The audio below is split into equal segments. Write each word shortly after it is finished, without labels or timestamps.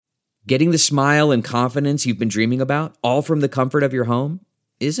Getting the smile and confidence you've been dreaming about, all from the comfort of your home,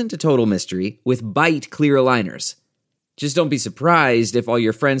 isn't a total mystery with Bite Clear Aligners. Just don't be surprised if all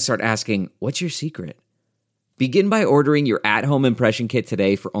your friends start asking, "What's your secret?" Begin by ordering your at-home impression kit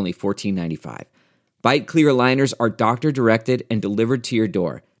today for only $14.95. Bite Clear Aligners are doctor-directed and delivered to your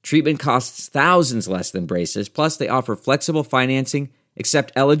door. Treatment costs thousands less than braces, plus they offer flexible financing,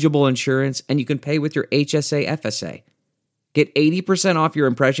 accept eligible insurance, and you can pay with your HSA FSA. Get 80% off your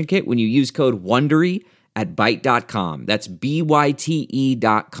impression kit when you use code WONDERY at Byte.com. That's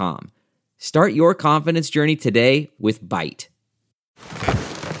BYTE.com. Start your confidence journey today with Byte.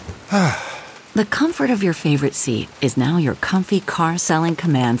 The comfort of your favorite seat is now your comfy car-selling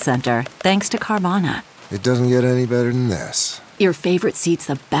command center, thanks to Carvana. It doesn't get any better than this. Your favorite seat's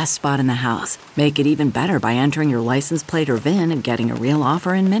the best spot in the house. Make it even better by entering your license plate or VIN and getting a real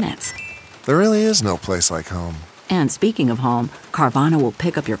offer in minutes. There really is no place like home. And speaking of home, Carvana will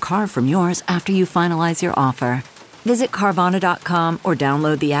pick up your car from yours after you finalize your offer. Visit Carvana.com or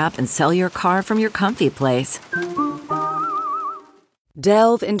download the app and sell your car from your comfy place.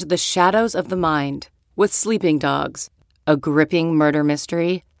 Delve into the shadows of the mind with Sleeping Dogs, a gripping murder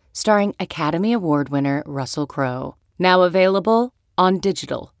mystery starring Academy Award winner Russell Crowe. Now available on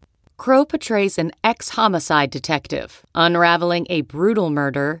digital. Crowe portrays an ex-homicide detective unraveling a brutal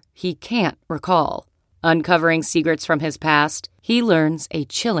murder he can't recall. Uncovering secrets from his past, he learns a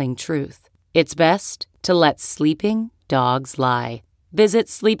chilling truth. It's best to let sleeping dogs lie. Visit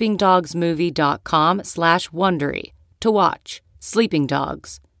sleepingdogsmovie.com/Wondery to watch Sleeping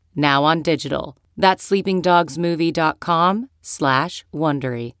Dogs, now on digital. That's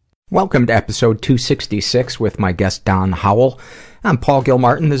sleepingdogsmovie.com/Wondery. Welcome to episode 266 with my guest Don Howell. I'm Paul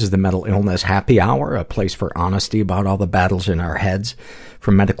Gilmartin. This is the Mental Illness Happy Hour, a place for honesty about all the battles in our heads,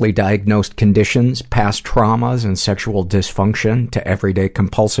 from medically diagnosed conditions, past traumas, and sexual dysfunction to everyday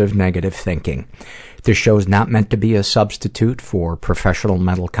compulsive negative thinking. This show is not meant to be a substitute for professional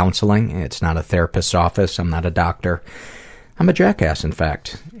mental counseling. It's not a therapist's office. I'm not a doctor. I'm a jackass, in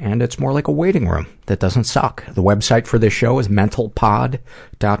fact, and it's more like a waiting room that doesn't suck. The website for this show is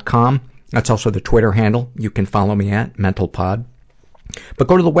mentalpod.com. That's also the Twitter handle you can follow me at, mentalpod. But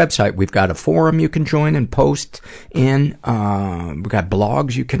go to the website. We've got a forum you can join and post in. We've got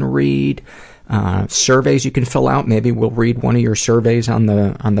blogs you can read, surveys you can fill out. Maybe we'll read one of your surveys on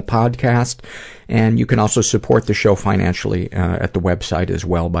the podcast. And you can also support the show financially at the website as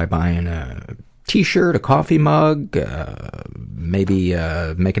well by buying a t-shirt, a coffee mug, maybe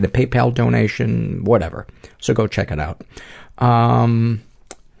making a PayPal donation, whatever. So go check it out. I was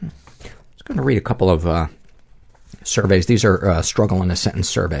going to read a couple of surveys. These are struggle in a sentence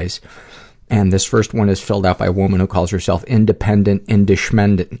surveys. And this first one is filled out by a woman who calls herself Independent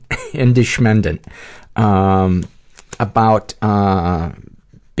Indishmendent. About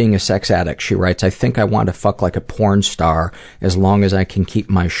being a sex addict, she writes, "I think I want to fuck like a porn star as long as I can keep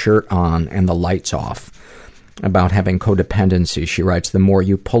my shirt on and the lights off." About having codependency, she writes, "The more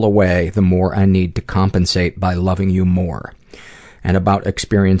you pull away, the more I need to compensate by loving you more." And about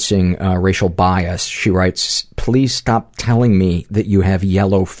experiencing racial bias, she writes, "Please stop telling me that you have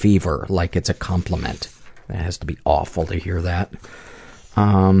yellow fever like it's a compliment." That has to be awful to hear that.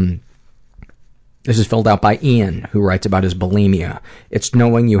 This is filled out by Ian, who writes about his bulimia. "It's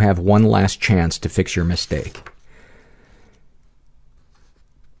knowing you have one last chance to fix your mistake."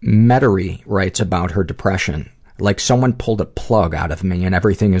 Metairie writes about her depression. "Like someone pulled a plug out of me and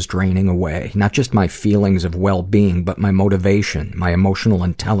everything is draining away. Not just my feelings of well-being, but my motivation, my emotional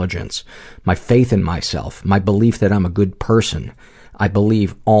intelligence, my faith in myself, my belief that I'm a good person. I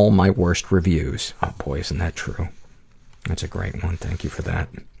believe all my worst reviews." Oh boy, isn't that true? That's a great one. Thank you for that.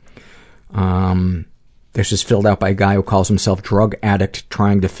 This is filled out by a guy who calls himself Drug Addict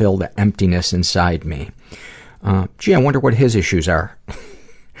Trying to Fill the Emptiness Inside Me. Gee, I wonder what his issues are.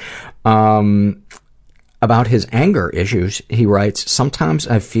 About his anger issues, he writes, "Sometimes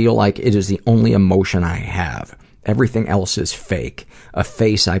I feel like it is the only emotion I have. Everything else is fake, a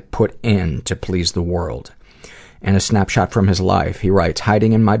face I put in to please the world." And a snapshot from his life, he writes,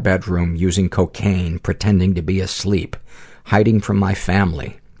 "Hiding in my bedroom, using cocaine, pretending to be asleep, hiding from my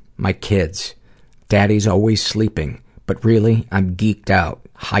family, my kids. Daddy's always sleeping, but really, I'm geeked out,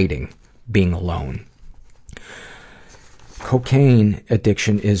 hiding, being alone." Cocaine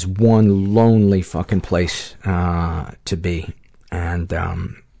addiction is one lonely fucking place to be. And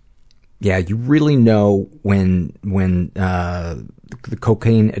yeah, you really know when the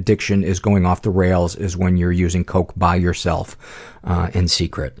cocaine addiction is going off the rails is when you're using coke by yourself in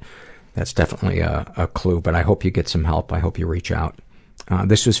secret. That's definitely a clue, but I hope you get some help. I hope you reach out.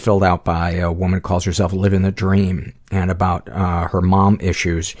 This was filled out by a woman who calls herself Living the Dream, and about her mom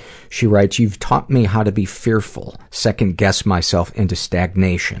issues. She writes, "You've taught me how to be fearful, second-guess myself into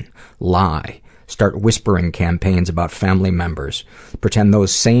stagnation, lie, start whispering campaigns about family members, pretend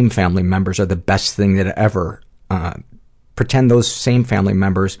those same family members are the best thing ever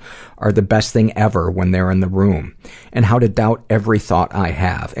when they're in the room, and how to doubt every thought I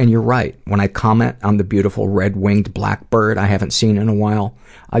have. And you're right, when I comment on the beautiful red-winged blackbird I haven't seen in a while,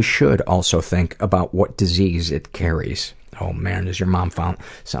 I should also think about what disease it carries." Oh man, does your mom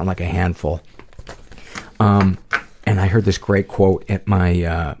sound like a handful. And I heard this great quote at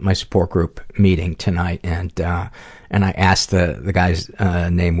my my support group meeting tonight, and I asked the guy's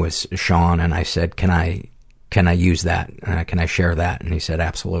name was Sean, and I said, "Can I use that? Can I share that?" And he said,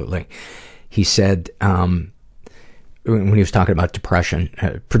 "Absolutely." He said, when he was talking about depression,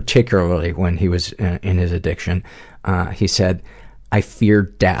 particularly when he was in his addiction, he said, "I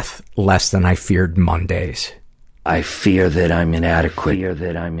feared death less than I feared Mondays." I fear that I'm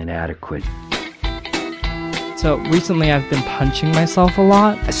inadequate. So recently I've been punching myself a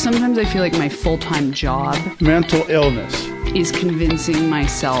lot. Sometimes I feel like my full-time job mental illness is convincing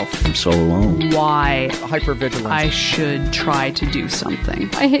myself I'm so alone. Why hypervigilance I should try to do something.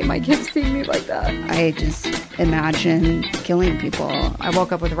 I hate my kids seeing me like that. I just imagine killing people. I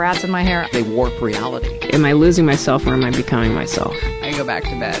woke up with rats in my hair. They warp reality. Am I losing myself or am I becoming myself? I go back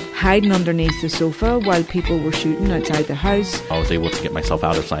to bed. Hiding underneath the sofa while people were shooting outside the house. I was able to get myself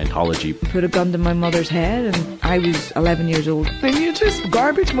out of Scientology. Put a gun to my mother's head, and I was 11 years old. And you're just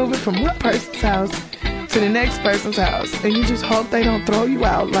garbage moving from one person's house to the next person's house, and you just hope they don't throw you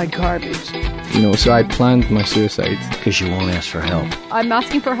out like garbage. So I planned my suicide. Because you won't ask for help. I'm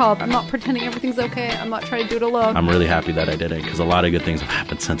asking for help. I'm not pretending everything's okay. I'm not trying to do it alone. I'm really happy that I did it, because a lot of good things have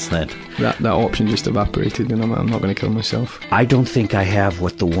happened since then. That option just evaporated, and I'm not going to kill myself. I don't think I have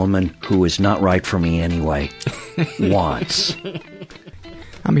what the woman who is not right for me anyway wants.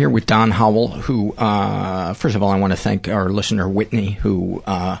 I'm here with Don Howell, who, first of all, I want to thank our listener, Whitney, who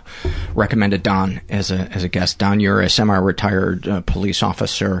recommended Don as a guest. Don, you're a semi-retired police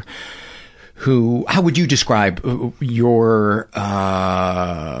officer who, how would you describe your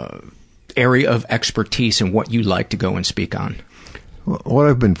area of expertise and what you like to go and speak on? What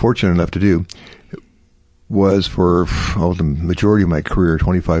I've been fortunate enough to do was for the majority of my career,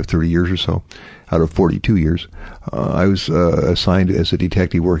 25, 30 years or so, out of 42 years, I was assigned as a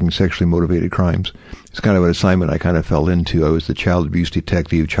detective working sexually motivated crimes. It's kind of an assignment I kind of fell into. I was the child abuse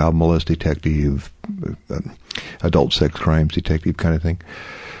detective, child molest detective, adult sex crimes detective kind of thing.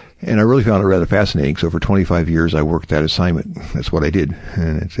 And I really found it rather fascinating. So for 25 years, I worked that assignment. That's what I did.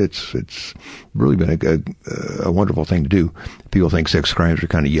 And it's really been a wonderful thing to do. People think sex crimes are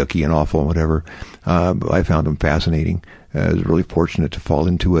kind of yucky and awful and whatever. But I found them fascinating. I was really fortunate to fall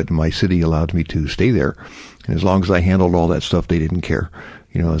into it. My city allowed me to stay there. And as long as I handled all that stuff, they didn't care.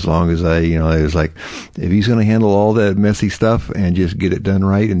 As long as it was like, if he's going to handle all that messy stuff and just get it done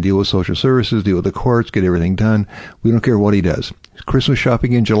right and deal with social services, deal with the courts, get everything done, we don't care what he does. Christmas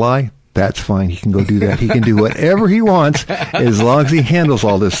shopping in July, that's fine. He can go do that. He can do whatever he wants as long as he handles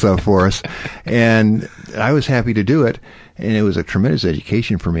all this stuff for us. And I was happy to do it. And it was a tremendous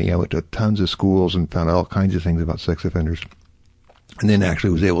education for me. I went to tons of schools and found out all kinds of things about sex offenders. And then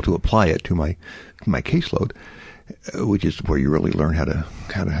actually was able to apply it to my caseload, which is where you really learn how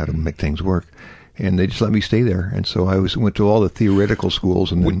to make things work. And they just let me stay there. And so I went to all the theoretical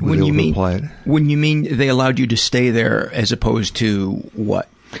schools and then was able to apply it. When you mean they allowed you to stay there as opposed to what?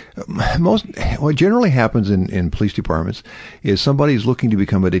 What generally happens in police departments is somebody's looking to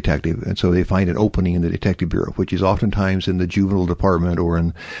become a detective, and so they find an opening in the detective bureau, which is oftentimes in the juvenile department or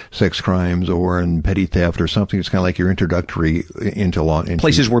in sex crimes or in petty theft or something. It's kind of like your introductory into law.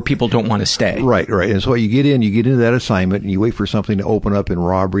 Places where people don't want to stay. Right. And so you get into that assignment and you wait for something to open up in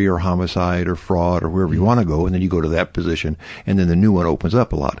robbery or homicide or fraud or wherever you want to go, and then you go to that position, and then the new one opens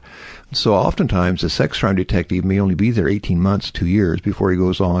up a lot. So oftentimes, a sex crime detective may only be there 18 months, 2 years before he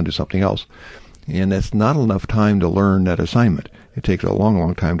goes on to something else. And that's not enough time to learn that assignment. It takes a long,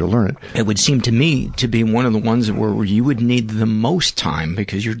 long time to learn it. It would seem to me to be one of the ones where you would need the most time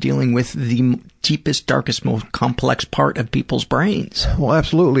because you're dealing with the deepest, darkest, most complex part of people's brains. Well,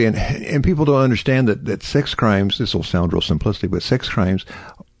 absolutely. And people don't understand that sex crimes, this will sound real simplistic, but sex crimes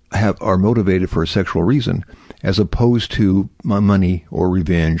are motivated for a sexual reason, as opposed to money or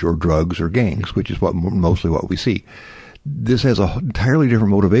revenge or drugs or gangs, which is mostly what we see. this has an entirely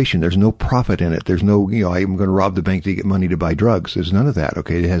different motivation. There's no profit in it. There's no, I'm going to rob the bank to get money to buy drugs. There's none of that,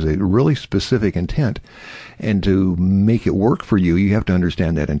 okay? It has a really specific intent. And to make it work for you, you have to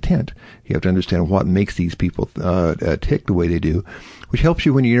understand that intent. You have to understand what makes these people tick the way they do, which helps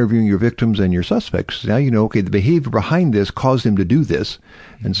you when you're interviewing your victims and your suspects. Now you know, okay, the behavior behind this caused him to do this.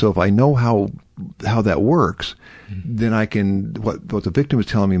 And so if I know how that works, then I can, what the victim is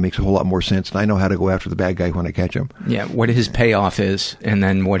telling me makes a whole lot more sense, and I know how to go after the bad guy when I catch him. Yeah, what his payoff is, and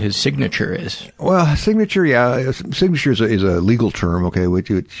then what his signature is. Well, signature is a legal term, okay,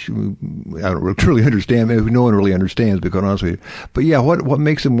 which I don't truly understand. No one really understands, to be quite honest with you. But yeah, what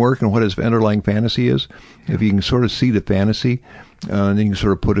makes him work and what his underlying fantasy is, if you can sort of see the fantasy, and then you can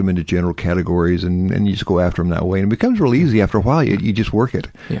sort of put them into general categories, and you just go after them that way. And it becomes real easy after a while. You just work it.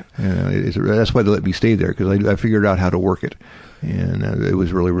 Yeah. That's why they let me stay there, because I figured out how to work it. And it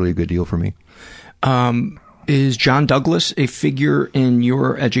was really, really a good deal for me. Is John Douglas a figure in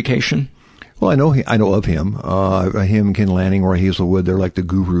your education? Well, I know of him. Him, Ken Lanning, or Hazelwood, they're like the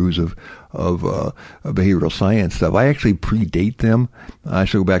gurus of behavioral science stuff. I actually predate them. I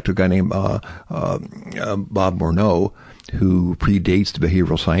should go back to a guy named Bob Morneau, who predates the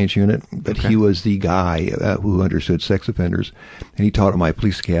behavioral science unit, but he was the guy who understood sex offenders, and he taught at my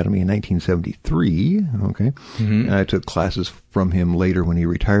police academy in 1973. Okay, and I took classes from him later when he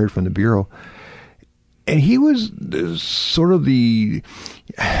retired from the bureau, and he was sort of the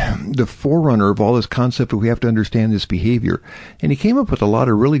forerunner of all this concept of we have to understand this behavior, and he came up with a lot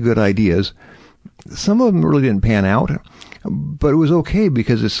of really good ideas. Some of them really didn't pan out, but it was okay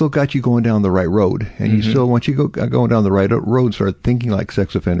because it still got you going down the right road. And you still, once you go going down the right road, start thinking like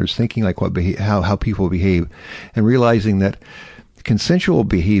sex offenders, thinking like how people behave, and realizing that consensual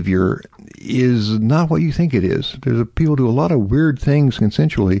behavior is not what you think it is. People do a lot of weird things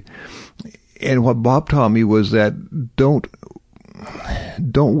consensually. And what Bob taught me was that don't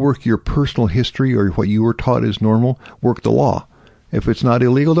work your personal history or what you were taught is normal. Work the law. If it's not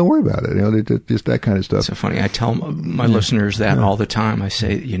illegal, don't worry about it. Just that kind of stuff. So funny. I tell my listeners that all the time. I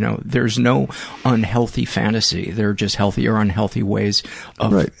say, there's no unhealthy fantasy. There are just healthy or unhealthy ways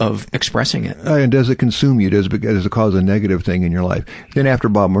of expressing it. And does it consume you? Does it cause a negative thing in your life? Then after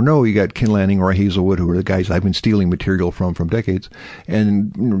Bob Morneau, you got Ken Lanning or Hazelwood, who are the guys I've been stealing material from decades.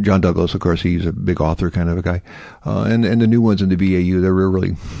 And John Douglas, of course, he's a big author kind of a guy. And the new ones in the BAU, they're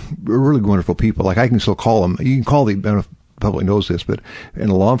really wonderful people. Like I can still call them. You can call the public knows this, but in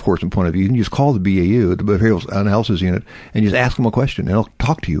a law enforcement point of view, you can just call the BAU, the Behavioral Analysis Unit, and just ask them a question, and they'll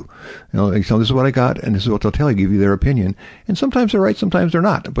talk to you. They tell this is what I got, and this is what they'll tell you, give you their opinion. And sometimes they're right, sometimes they're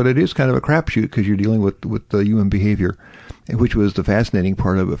not. But it is kind of a crapshoot because you're dealing with the human behavior, which was the fascinating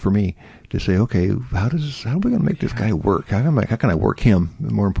part of it for me, to say, okay, how are we going to make this guy work? How can I work him?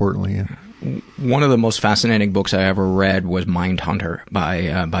 More importantly, yeah. One of the most fascinating books I ever read was Mindhunter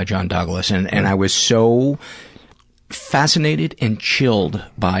by John Douglas, and I was so fascinated and chilled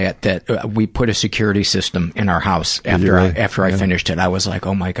by it that we put a security system in our house after I finished it. I was like,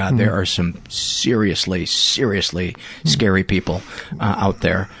 oh my God, there are some seriously scary people out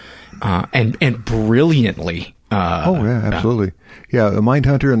there, and brilliantly. Absolutely. Yeah, a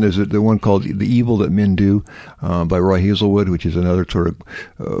Mindhunter, and there's the one called The Evil That Men Do by Roy Hazelwood, which is another sort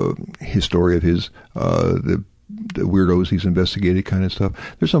of history of his the weirdos he's investigated kind of stuff.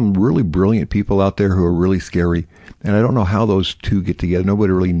 There's some really brilliant people out there who are really scary, and I don't know how those two get together.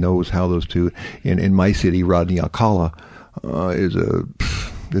 Nobody really knows how those two. In my city, Rodney Alcala is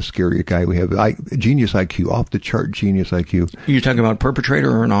the scary guy. We have genius IQ, off the chart genius IQ. You're talking about a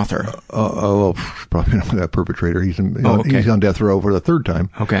perpetrator or an author? Well, probably not that perpetrator. He's on death row for the third time.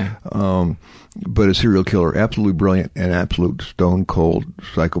 Okay. But a serial killer, absolutely brilliant, and absolute stone cold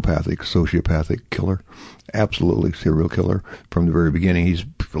psychopathic, sociopathic killer. Absolutely serial killer from the very beginning. He's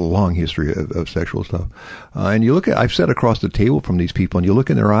a long history of sexual stuff. And you look at, I've sat across the table from these people, and you look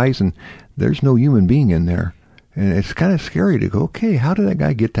in their eyes, and there's no human being in there. And it's kind of scary to go, okay, how did that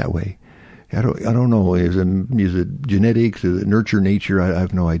guy get that way? I don't know. Is it genetics? Is it nurture, nature? I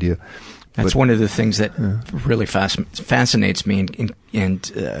have no idea. That's one of the things that really fascinates me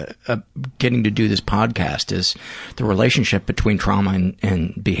and getting to do this podcast is the relationship between trauma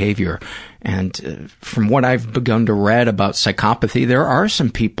and behavior. And from what I've begun to read about psychopathy, there are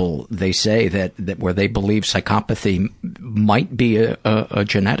some people, they say, that where they believe psychopathy might be a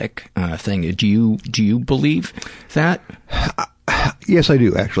genetic thing. Do you believe that? Yes, I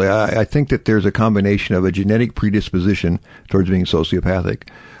do, actually. I think that there's a combination of a genetic predisposition towards being sociopathic,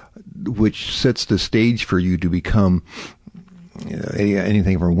 which sets the stage for you to become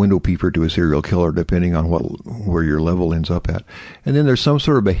anything from a window peeper to a serial killer, depending on where your level ends up at. And then there's some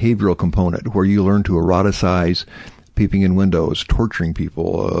sort of behavioral component where you learn to eroticize peeping in windows, torturing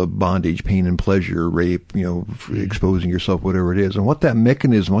people, bondage, pain and pleasure, rape, exposing yourself, whatever it is. And what that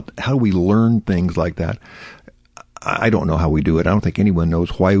mechanism, how do we learn things like that? I don't know how we do it. I don't think anyone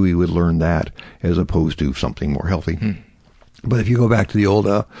knows why we would learn that as opposed to something more healthy. But if you go back to the old,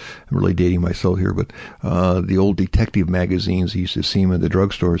 I'm really dating myself here, but the old detective magazines, you used to see them in the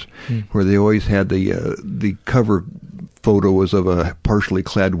drugstores, where they always had the cover photo was of a partially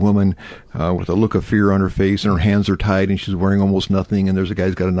clad woman with a look of fear on her face, and her hands are tied, and she's wearing almost nothing, and there's a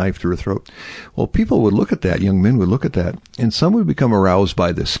guy's got a knife through her throat. Well, people would look at that, young men would look at that, and some would become aroused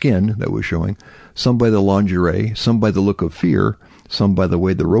by the skin that was showing, some by the lingerie, some by the look of fear, some by the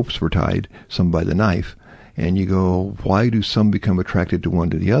way the ropes were tied, some by the knife. And you go, why do some become attracted to one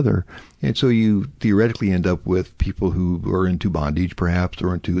to the other? And so you theoretically end up with people who are into bondage, perhaps,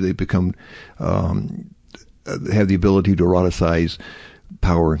 or they become, have the ability to eroticize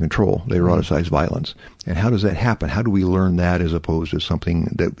power and control. They eroticize violence. And how does that happen? How do we learn that as opposed to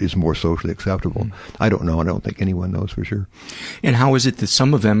something that is more socially acceptable? I don't know. I don't think anyone knows for sure. And how is it that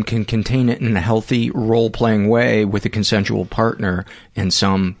some of them can contain it in a healthy role-playing way with a consensual partner, and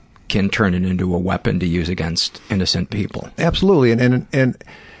some can turn it into a weapon to use against innocent people? Absolutely. And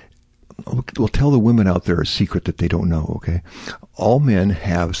we'll tell the women out there a secret that they don't know, okay? All men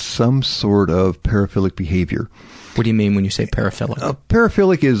have some sort of paraphilic behavior. What do you mean when you say paraphilic?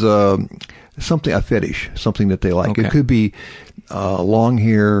 Paraphilic is something, a fetish, something that they like. Okay. It could be long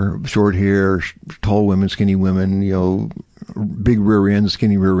hair, short hair, tall women, skinny women, big rear ends,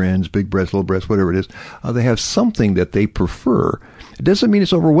 skinny rear ends, big breasts, little breasts, whatever it is. They have something that they prefer. It doesn't mean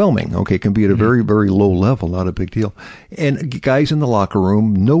it's overwhelming. Okay, it can be at a very, very low level, not a big deal. And guys in the locker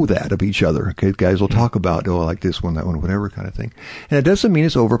room know that of each other. Okay, guys will talk about, I like this one, that one, whatever kind of thing. And it doesn't mean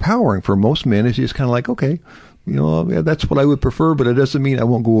it's overpowering. For most men, it's just kind of like, okay, that's what I would prefer, but it doesn't mean I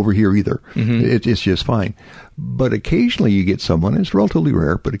won't go over here either. It's just fine. But occasionally you get someone, and it's relatively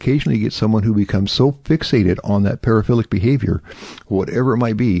rare, but occasionally you get someone who becomes so fixated on that paraphilic behavior, whatever it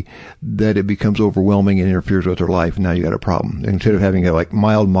might be, that it becomes overwhelming and interferes with their life. And now you got a problem. And instead of having like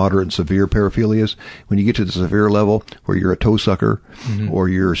mild, moderate, and severe paraphilias, when you get to the severe level where you're a toe sucker or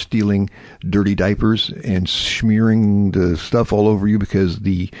you're stealing dirty diapers and smearing the stuff all over you because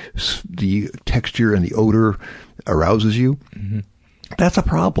the texture and the odor arouses you, that's a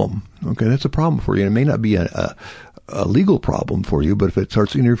problem. Okay, that's a problem for you. And it may not be a legal problem for you, but if it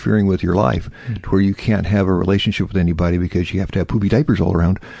starts interfering with your life to where you can't have a relationship with anybody because you have to have poopy diapers all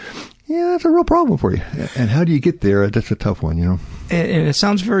around, that's a real problem for you. And how do you get there? That's a tough one, And it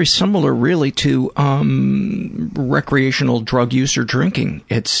sounds very similar, really, to recreational drug use or drinking.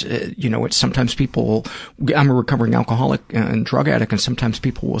 It's, it's sometimes people, I'm a recovering alcoholic and drug addict, and sometimes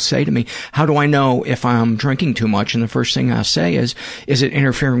people will say to me, how do I know if I'm drinking too much? And the first thing I say is it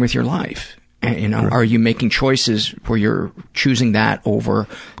interfering with your life? And, are you making choices where you're choosing that over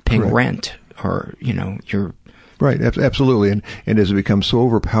paying rent or, you're... Right, absolutely. And as it becomes so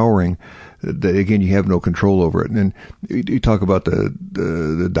overpowering that, again, you have no control over it. And you talk about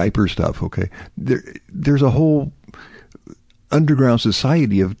the diaper stuff, okay? There's a whole underground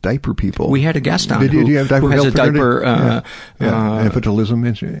society of diaper people. We had a guest on who has a diaper...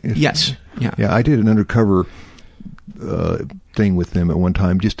 infantilism. Yes. Yeah, I did an undercover thing with them at one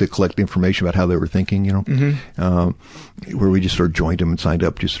time just to collect information about how they were thinking, where we just sort of joined them and signed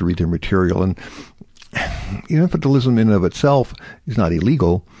up just to read their material. And infantilism in and of itself is not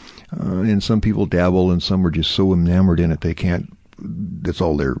illegal, and some people dabble, and some are just so enamored in it they can't. That's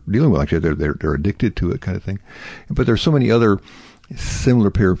all they're dealing with. Actually, they're addicted to it, kind of thing. But there's so many other similar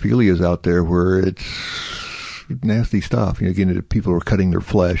paraphilias out there where it's nasty stuff. Again, people are cutting their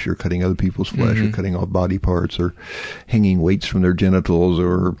flesh, or cutting other people's flesh, or cutting off body parts, or hanging weights from their genitals,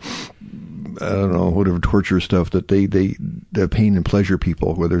 or I don't know, whatever torture stuff that the pain and pleasure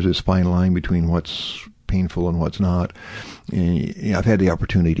people, where there's this fine line between what's painful and what's not. And, I've had the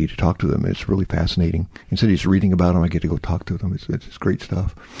opportunity to talk to them. It's really fascinating. Instead of just reading about them, I get to go talk to them. It's great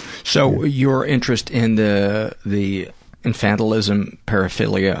stuff. So your interest in the infantilism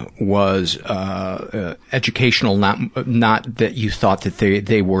paraphilia was educational, not that you thought that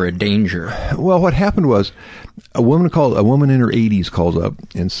they were a danger. Well, what happened was a woman in her 80s calls up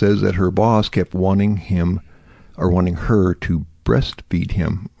and says that her boss kept wanting her to breastfeed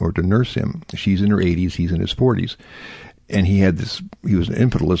him or to nurse him. She's in her 80s, he's in his 40s. And he was an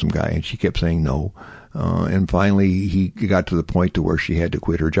infantilism guy, and she kept saying no. And finally, he got to the point to where she had to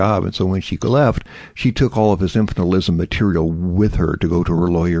quit her job. And so when she left, she took all of his infantilism material with her to go to her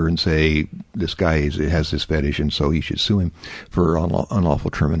lawyer and say, this guy has this fetish, and so he should sue him for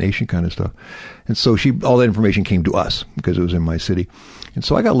unlawful termination kind of stuff. And so all that information came to us because it was in my city. And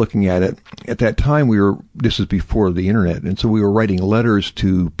so I got looking at it. At that time, this was before the internet, and so we were writing letters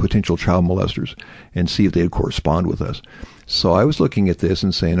to potential child molesters and see if they'd correspond with us. So I was looking at this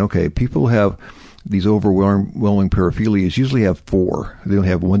and saying, okay, people have these overwhelming paraphilias, usually have 4. They don't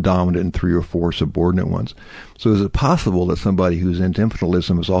have one dominant and 3 or 4 subordinate ones. So is it possible that somebody who's into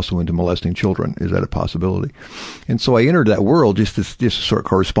infantilism is also into molesting children? Is that a possibility? And so I entered that world just to start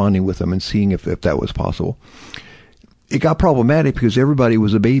corresponding with them and seeing if that was possible. It got problematic because everybody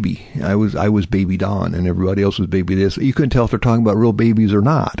was a baby. I was baby Don, and everybody else was baby this. You couldn't tell if they're talking about real babies or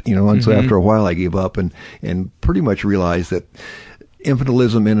not, And so after a while, I gave up and pretty much realized that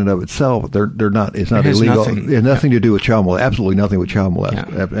infantilism in and of itself, they're not. It's not illegal. It has nothing to do with child molest. Absolutely nothing with child molest.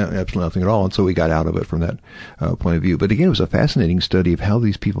 Yeah. Absolutely nothing at all. And so we got out of it from that point of view. But again, it was a fascinating study of how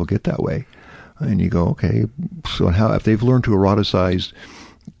these people get that way. And you go, okay, so if they've learned to eroticize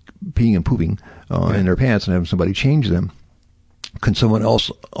peeing and pooping in their pants and having somebody change them, can someone else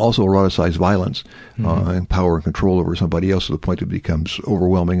also eroticize violence and power and control over somebody else to the point that it becomes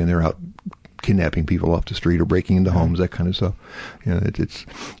overwhelming and they're out kidnapping people off the street or breaking into homes, that kind of stuff? It's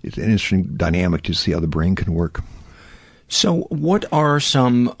an interesting dynamic to see how the brain can work. So what are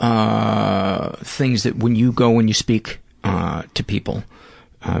some things that when you go and you speak to people,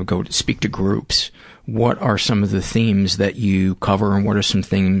 go to speak to groups, what are some of the themes that you cover, and what are some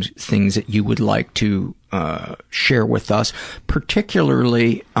things that you would like to share with us,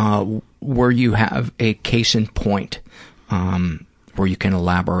 particularly where you have a case in point, where you can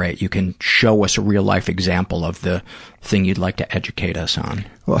elaborate, you can show us a real-life example of the thing you'd like to educate us on?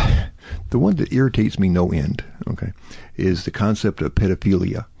 Well, the one that irritates me no end, okay, is the concept of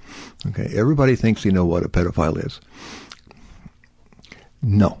pedophilia. Okay, everybody thinks they know what a pedophile is.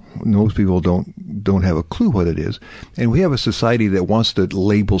 No, most people don't have a clue what it is. And we have a society that wants to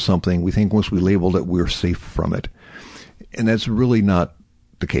label something. We think once we label it, we're safe from it. And that's really not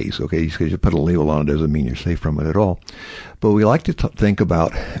the case, okay? Just because you put a label on it doesn't mean you're safe from it at all. But we like to think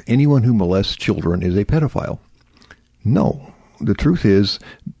about anyone who molests children is a pedophile. No. The truth is,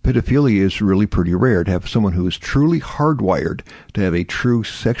 pedophilia is really pretty rare. To have someone who is truly hardwired to have a true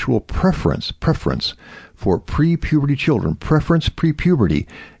sexual preference for pre-puberty children, preference pre-puberty,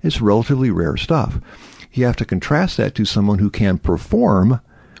 is relatively rare stuff. You have to contrast that to someone who can perform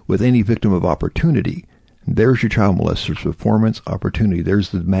with any victim of opportunity. There's your child molester's performance opportunity. There's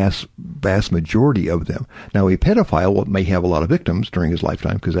the vast majority of them. Now, a pedophile may have a lot of victims during his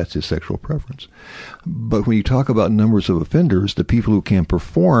lifetime because that's his sexual preference. But when you talk about numbers of offenders, the people who can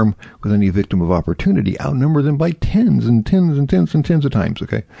perform with any victim of opportunity outnumber them by tens and tens and tens and tens of times,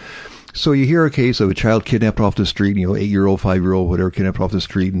 okay? So you hear a case of a child kidnapped off the street, 8-year-old, 5-year-old, whatever, kidnapped off the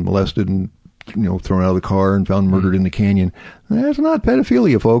street and molested and thrown out of the car and found murdered in the canyon. That's not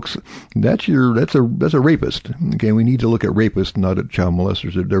pedophilia, folks. That's a rapist. Okay, we need to look at rapists, not at child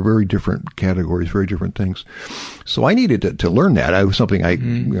molesters. They're very different categories, very different things. So I needed to learn that. It was something I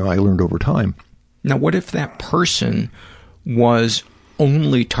learned over time. Now, what if that person was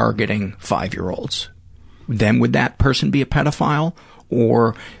only targeting 5-year-olds? Then would that person be a pedophile?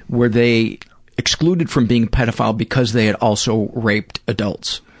 Or were they excluded from being a pedophile because they had also raped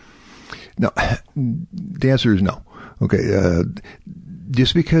adults? No, the answer is no. Okay,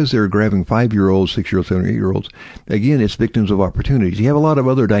 just because they're grabbing 5-year-olds, 6-year-olds, 7 or 8-year-olds, again, it's victims of opportunities. You have a lot of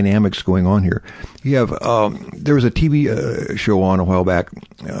other dynamics going on here. You have, there was a TV show on a while back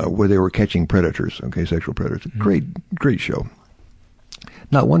where they were catching predators, okay, sexual predators. Great show.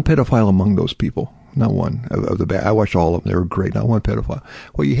 Not one pedophile among those people. Not one of the bad. I watched all of them. They were great. Not one pedophile.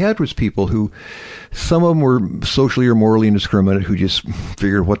 What you had was people who, some of them were socially or morally indiscriminate, who just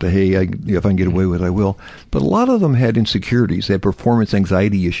figured, what the hey, if I can get away with it, I will. But a lot of them had insecurities. They had performance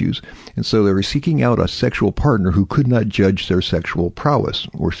anxiety issues. And so they were seeking out a sexual partner who could not judge their sexual prowess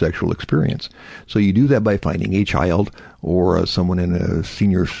or sexual experience. So you do that by finding a child or someone in a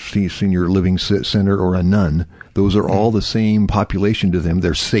senior living center or a nun. Those are all the same population to them.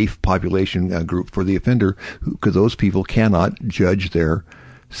 They're safe population group for the offender, because those people cannot judge their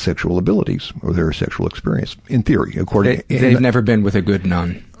sexual abilities or their sexual experience, in theory. They've never been with a good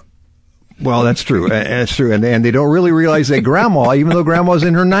nun. Well, that's true. That's true. And they don't really realize that grandma, even though grandma's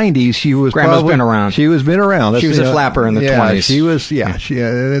in her 90s, Grandma's been around. She was been around. She was a flapper in the 20s. She was,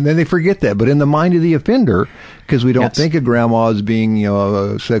 and then they forget that. But in the mind of the offender, because we don't think of grandma as being,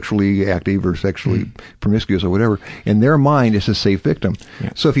 sexually active or sexually promiscuous or whatever, in their mind, it's a safe victim.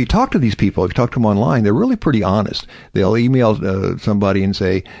 Yeah. So if you talk to these people, if you talk to them online, they're really pretty honest. They'll email somebody and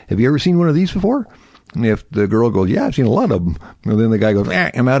say, "Have you ever seen one of these before?" And if the girl goes, "Yeah, I've seen a lot of them," well, then the guy goes,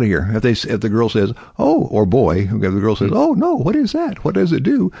 "I'm out of here." If the girl says, "Oh," or boy, if the girl says, "Oh no, what is that? What does it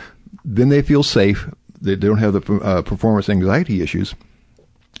do?" Then they feel safe. They don't have the performance anxiety issues,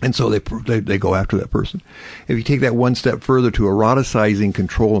 and so they go after that person. If you take that one step further to eroticizing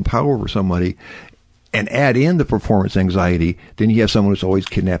control and power over somebody, and add in the performance anxiety, then you have someone who's always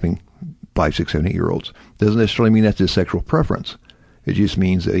kidnapping 5, 6, 7, 8-year-olds. Doesn't necessarily mean that's his sexual preference. It just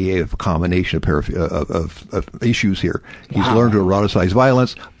means that you have a combination of issues here. He's learned to eroticize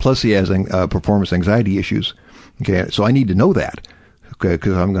violence, plus he has performance anxiety issues. Okay, so I need to know that. Okay,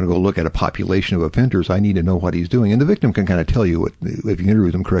 because I'm going to go look at a population of offenders. I need to know what he's doing, and the victim can kind of tell you, if you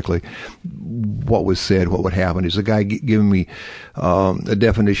interview them correctly, what was said, what would happen. Is the guy giving me a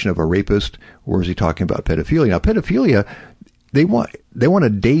definition of a rapist, or is he talking about pedophilia? Now, pedophilia, they want to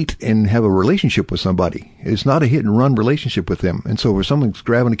date and have a relationship with somebody. It's not a hit and run relationship with them. And so if someone's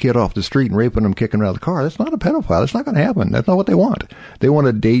grabbing a kid off the street and raping them, kicking them out of the car, that's not a pedophile. That's not going to happen. That's not what they want. They want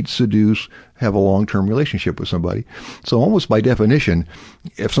to date, seduce, have a long-term relationship with somebody. So almost by definition,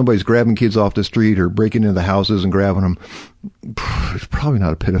 if somebody's grabbing kids off the street or breaking into the houses and grabbing them, it's probably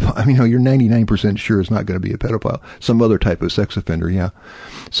not a pedophile. I mean, you're 99% sure it's not going to be a pedophile. Some other type of sex offender, yeah.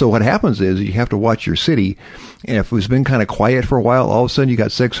 So what happens is you have to watch your city. And if it's been kind of quiet for a while, all of a sudden you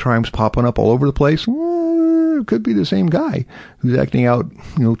got sex crimes popping up all over the place. It could be the same guy who's acting out,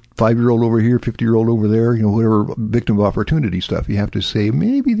 5-year-old over here, 50-year-old over there, whatever victim of opportunity stuff. You have to say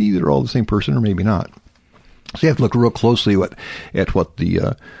maybe these are all the same person or maybe not. So you have to look real closely at what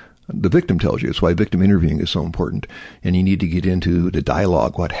the victim tells you. That's why victim interviewing is so important. And you need to get into the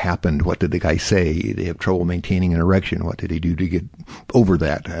dialogue. What happened? What did the guy say? Did they have trouble maintaining an erection? What did he do to get over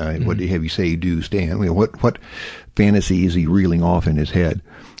that? What did he have you say, do, stand? What fantasy is he reeling off in his head?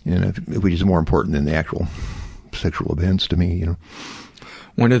 And which is more important than the actual sexual events to me,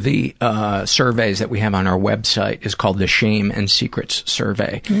 One of the surveys that we have on our website is called the Shame and Secrets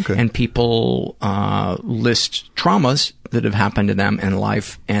Survey. Okay. And people list traumas that have happened to them in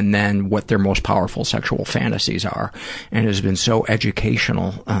life and then what their most powerful sexual fantasies are. And it has been so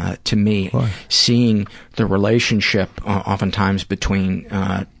educational to me, seeing the relationship oftentimes between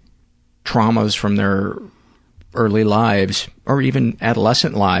traumas from their early lives or even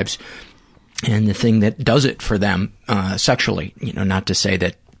adolescent lives and the thing that does it for them sexually. Not to say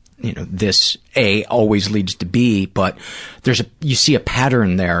that this A always leads to B, but you see a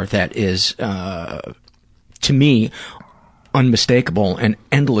pattern there that is to me unmistakable and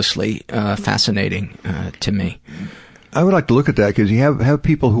endlessly fascinating to me. I would like to look at that because you have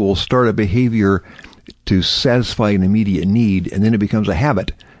people who will start a behavior to satisfy an immediate need, and then it becomes a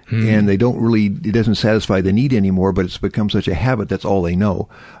habit. And it doesn't satisfy the need anymore, but it's become such a habit, that's all they know.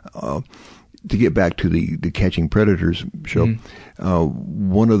 To get back to the Catching Predators show,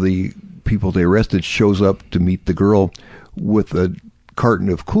 one of the people they arrested shows up to meet the girl with a carton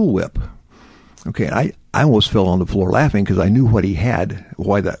of Cool Whip. Okay, I almost fell on the floor laughing because I knew what he had,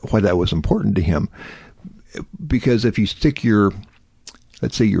 why that was important to him. Because if you stick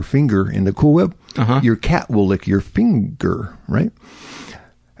let's say your finger in the Cool Whip, your cat will lick your finger, right?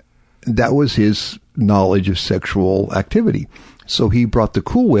 That was his knowledge of sexual activity. So he brought the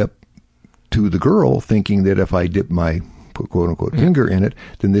Cool Whip to the girl thinking that if I dip my quote-unquote finger in it,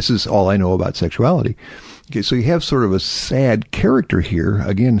 then this is all I know about sexuality. Okay, so you have sort of a sad character here.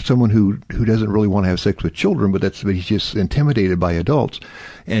 Again, someone who doesn't really want to have sex with children, but he's just intimidated by adults.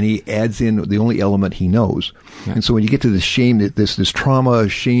 And he adds in the only element he knows. Yeah. And so when you get to the shame, this trauma,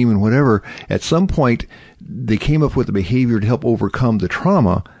 shame, and whatever, at some point they came up with a behavior to help overcome the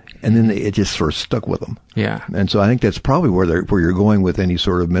trauma, and then it just sort of stuck with them. Yeah. And so I think that's probably where you're going with any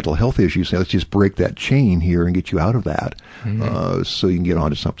sort of mental health issues. Say, let's just break that chain here and get you out of that, so you can get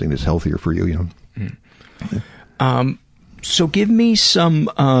onto something that's healthier for you. So give me some.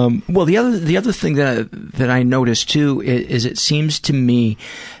 The other thing that I noticed too is it seems to me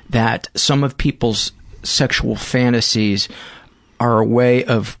that some of people's sexual fantasies are a way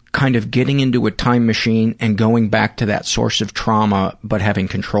of kind of getting into a time machine and going back to that source of trauma, but having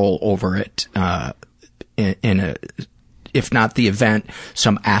control over it, if not the event,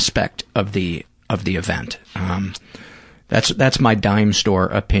 some aspect of the event. That's my dime store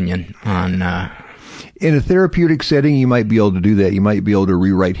opinion on In a therapeutic setting, you might be able to do that. You might be able to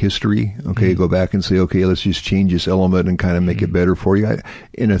rewrite history. Okay, go back and say, okay, let's just change this element and kind of make it better for you.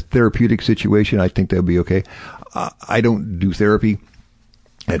 In a therapeutic situation, I think that would be okay. I don't do therapy.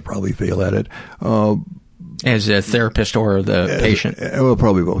 I'd probably fail at it. As a therapist or the patient? Well,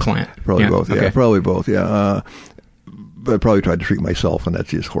 probably both. Client. Probably both. Okay. Yeah, probably both. Yeah. But I probably tried to treat myself, and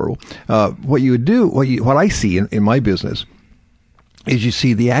that's just horrible. What you would do, what I see in my business, is you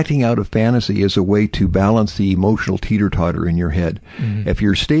see the acting out of fantasy as a way to balance the emotional teeter-totter in your head. Mm-hmm. If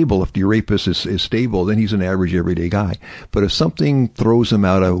you're stable, if your rapist is stable, then he's an average everyday guy. But if something throws him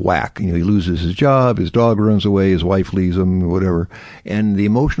out of whack, he loses his job, his dog runs away, his wife leaves him, whatever, and the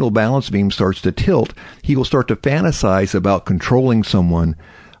emotional balance beam starts to tilt, he will start to fantasize about controlling someone,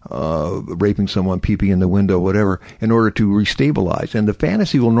 raping someone, peeping in the window, whatever, in order to restabilize. And the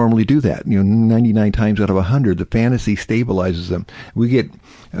fantasy will normally do that. 99 times out of 100, the fantasy stabilizes them. We get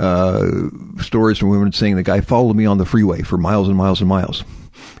stories from women saying the guy followed me on the freeway for miles and miles and miles.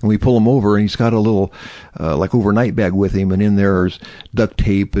 And we pull him over, and he's got a little, overnight bag with him, and in there's duct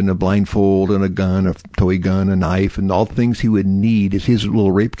tape and a blindfold and a gun, a toy gun, a knife, and all the things he would need is his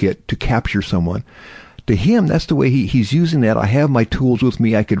little rape kit to capture someone. To him, that's the way he's using that. I have my tools with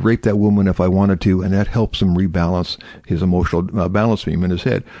me. I could rape that woman if I wanted to, and that helps him rebalance his emotional balance beam in his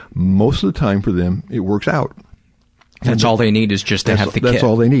head. Most of the time for them, it works out. That's all they need is just to have the kit. That's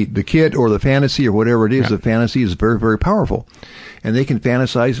all they need. The kit or the fantasy or whatever it is, the fantasy is very, very powerful. And they can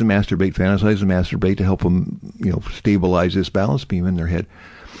fantasize and masturbate to help them, stabilize this balance beam in their head.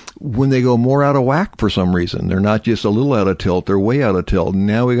 When they go more out of whack for some reason, they're not just a little out of tilt, they're way out of tilt.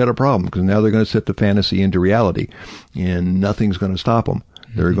 Now we got a problem because now they're going to set the fantasy into reality and nothing's going to stop them.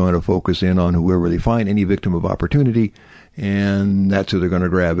 Mm-hmm. They're going to focus in on whoever they find, any victim of opportunity, and that's who they're going to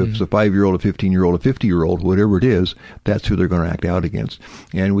grab. If it's a 5-year-old, a 15-year-old, a 50-year-old, whatever it is, that's who they're going to act out against.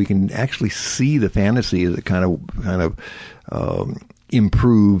 And we can actually see the fantasy as it kind of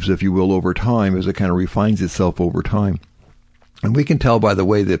improves, if you will, over time, as it kind of refines itself over time. And we can tell by the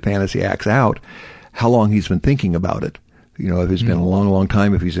way that fantasy acts out how long he's been thinking about it. If it's been a long, long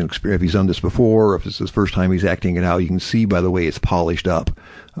time, if he's done this before, if it's his first time he's acting it out, you can see by the way it's polished up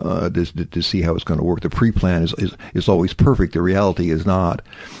to see how it's going to work. The pre-plan is always perfect. The reality is not,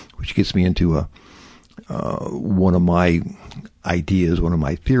 which gets me into one of my ideas, one of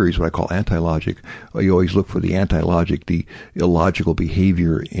my theories, what I call anti-logic. You always look for the anti-logic, the illogical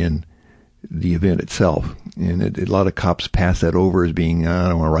behavior in the event itself. And a lot of cops pass that over as being, I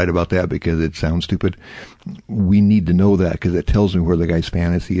don't want to write about that because it sounds stupid. We need to know that because it tells me where the guy's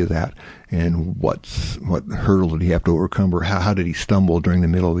fantasy is at and what hurdle did he have to overcome or how did he stumble during the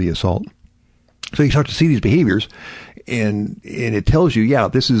middle of the assault. So you start to see these behaviors and it tells you,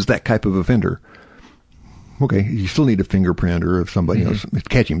 this is that type of offender. Okay, you still need a fingerprint or somebody else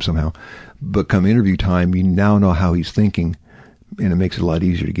catch him somehow. But come interview time, you now know how he's thinking. And it makes it a lot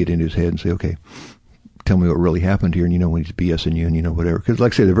easier to get into his head and say, okay, tell me what really happened here. And when he's BSing you and whatever. Because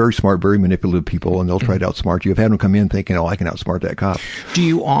like I say, they're very smart, very manipulative people, and they'll try to outsmart you. I've had them come in thinking, I can outsmart that cop. Do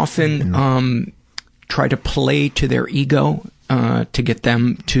you often try to play to their ego to get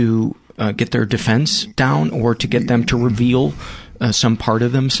them to get their defense down or to get them to reveal some part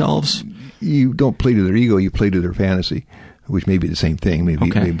of themselves? You don't play to their ego, you play to their fantasy. Which may be the same thing,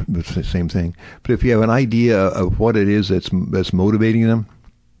 maybe it's the same thing. But if you have an idea of what it is that's motivating them,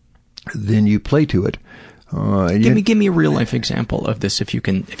 then you play to it. Give me a real life example of this if you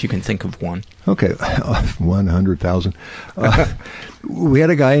can think of one. Okay, 100,000. We had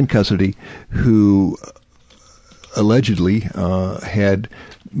a guy in custody who allegedly had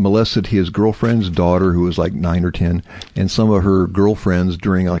molested his girlfriend's daughter, who was like 9 or 10, and some of her girlfriends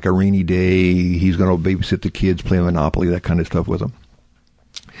during like a rainy day. He's going to babysit the kids, play Monopoly, that kind of stuff with them.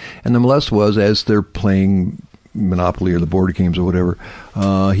 And the molest was, as they're playing Monopoly or the board games or whatever,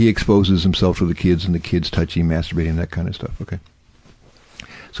 he exposes himself to the kids, and the kids touch him, masturbating, that kind of stuff. Okay.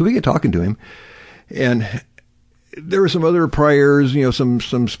 So we get talking to him, and there were some other priors,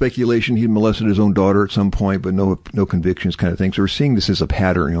 some speculation he molested his own daughter at some point, but no convictions kind of thing. So we're seeing this as a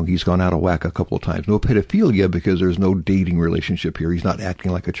pattern. He's gone out of whack a couple of times. No pedophilia because there's no dating relationship here. He's not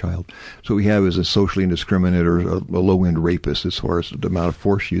acting like a child. So what we have is a socially indiscriminate or a low-end rapist as far as the amount of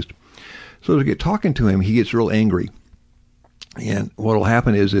force used. So as we get talking to him, he gets real angry. And what will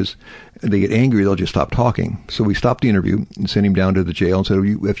happen is they get angry, they'll just stop talking. So we stopped the interview and sent him down to the jail and said,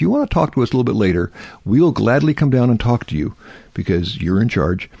 if you want to talk to us a little bit later, we'll gladly come down and talk to you because you're in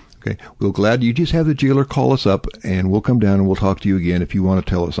charge. Okay, you just have the jailer call us up and we'll come down and we'll talk to you again if you want to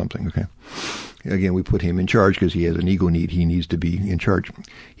tell us something. Okay. Again, we put him in charge because he has an ego need. He needs to be in charge.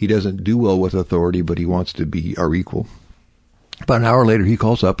 He doesn't do well with authority, but he wants to be our equal. About an hour later, he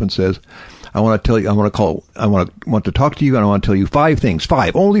calls up and says, I want to talk to you, and I want to tell you 5 things.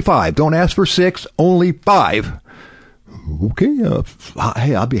 5, only 5. Don't ask for 6, only 5. Okay,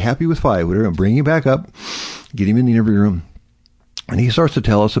 hey, I'll be happy with 5. We're going to bring him back up, get him in the interview room, and he starts to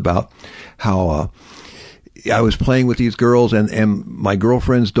tell us about how I was playing with these girls, and my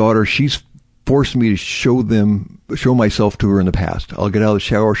girlfriend's daughter, she's forced me to show myself to her in the past. I'll get out of the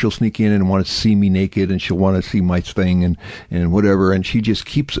shower, she'll sneak in and want to see me naked, and she'll want to see my thing and whatever, and she just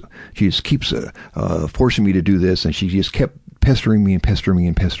keeps forcing me to do this, and she just kept pestering me.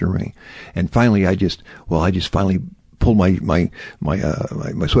 And finally I just finally pulled my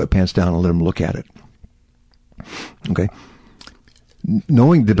sweatpants down and let him look at it. Okay.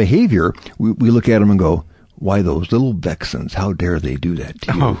 Knowing the behavior, we look at him and go, why those little vexens? How dare they do that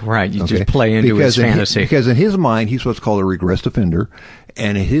to you? Oh, right. You just play into his fantasy. Because in his mind, he's what's called a regressed offender.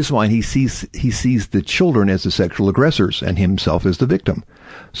 And in his mind, he sees the children as the sexual aggressors and himself as the victim.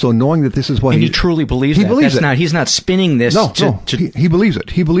 So knowing that this is what he truly believes that. He's not spinning this. He believes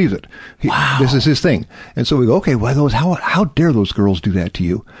it. He believes it. Wow. This is his thing. And so we go, okay, why those? How dare those girls do that to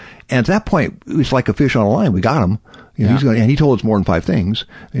you? And at that point, it's like a fish on a line. We got him. You know, and he told us more than 5 things.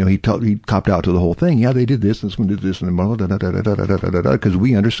 You know, he copped out to the whole thing. Yeah, they did this. This one did this, and because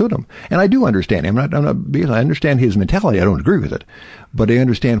we understood him, and I do understand him. I understand his mentality. I don't agree with it, but I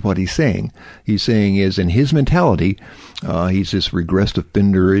understand what he's saying. He's saying is in his mentality, he's this regressed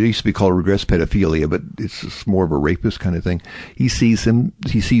offender. It used to be called regressed pedophilia, but it's just more of a rapist kind of thing. He sees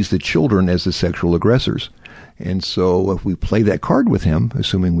the children as the sexual aggressors. And so if we play that card with him,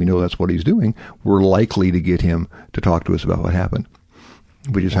 assuming we know that's what he's doing, we're likely to get him to talk to us about what happened,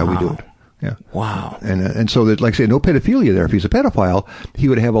 which is how we do it. Yeah. Wow. And so that, like I say, no pedophilia there. If he's a pedophile, he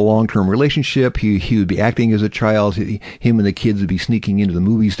would have a long-term relationship. He would be acting as a child. Him and the kids would be sneaking into the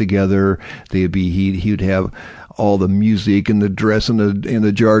movies together. He would have all the music and the dress and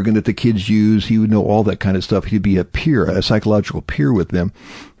the jargon that the kids use. He would know all that kind of stuff. He'd be a psychological peer with them.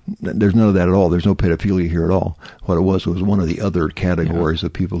 There's none of that at all. There's no pedophilia here at all. What it was one of the other categories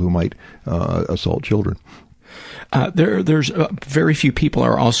of people who might assault children. There's very few people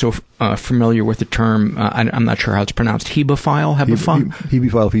are also familiar with the term. I'm not sure how it's pronounced. Hebephile.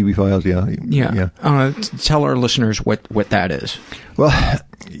 Hebephiles. Yeah. Tell our listeners what that is. Well,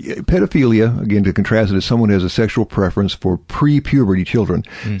 pedophilia, again, to contrast it, is someone who has a sexual preference for pre-puberty children.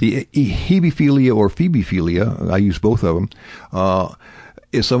 The hebephilia or phebephilia, I use both of them,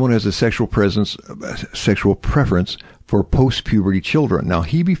 is someone who has a sexual preference for post-puberty children. Now,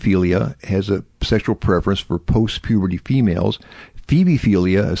 hebephilia has a sexual preference for post-puberty females.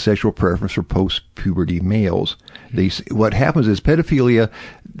 Phebephilia, a sexual preference for post-puberty males. What happens is pedophilia,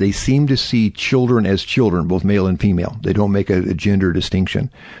 they seem to see children as children, both male and female. They don't make a gender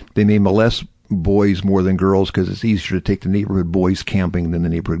distinction. They may molest boys more than girls because it's easier to take the neighborhood boys camping than the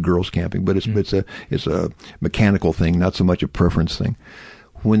neighborhood girls camping. But it's a mechanical thing, not so much a preference thing.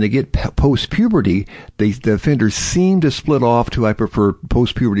 When they get post-puberty, the offenders seem to split off to, I prefer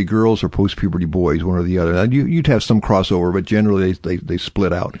post-puberty girls or post-puberty boys, one or the other. Now, you'd have some crossover, but generally they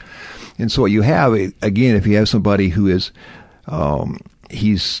split out. And so what you have, again, if you have somebody who is,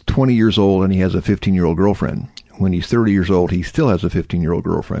 he's 20 years old and he has a 15-year-old girlfriend. When he's 30 years old, he still has a 15-year-old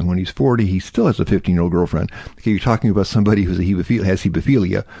girlfriend. When he's 40, he still has a 15-year-old girlfriend. Okay, you're talking about somebody who's has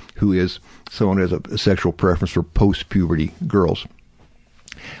hebephilia, who is someone who has a sexual preference for post-puberty girls.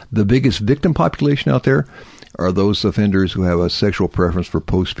 The biggest victim population out there are those offenders who have a sexual preference for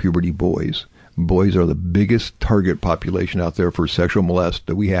post-puberty boys. Boys are the biggest target population out there for sexual molest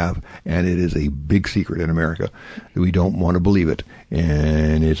that we have, and it is a big secret in America. We don't want to believe it,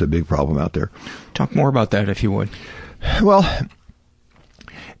 and it's a big problem out there. Talk more about that, if you would. Well,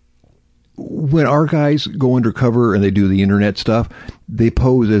 when our guys go undercover and they do the internet stuff, they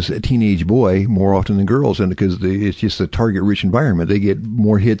pose as a teenage boy more often than girls, and because it's just a target-rich environment, they get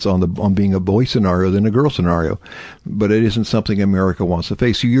more hits on being a boy scenario than a girl scenario. But it isn't something America wants to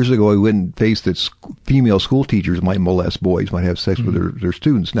face. A few years ago, we wouldn't face that female school teachers might molest boys, might have sex with their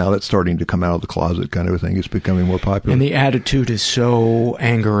students. Now that's starting to come out of the closet, kind of a thing. It's becoming more popular. And the attitude is so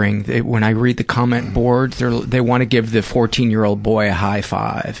angering. When I read the comment boards, they want to give the 14-year-old boy a high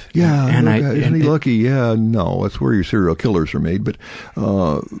five. Yeah, isn't he lucky? Yeah, no, that's where your serial killers are made, but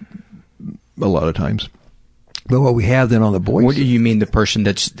a lot of times. But what we have then on the boys... What do you mean, the person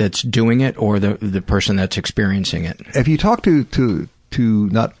that's doing it, or the person that's experiencing it? If you talk to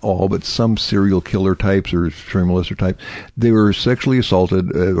not all, but some serial killer types or serial molester types, they were sexually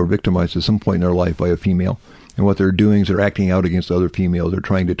assaulted or victimized at some point in their life by a female. And what they're doing is they're acting out against other females. They're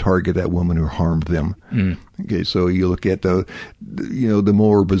trying to target that woman who harmed them. Okay, so you look at the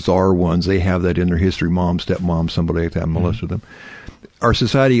more bizarre ones. They have that in their history. Mom, stepmom, somebody like that molested them. our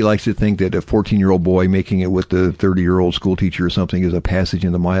society likes to think that a 14-year-old boy making it with the 30-year-old school teacher or something is a passage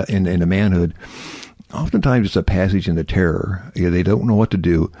into manhood. Oftentimes it's a passage into terror. They don't know what to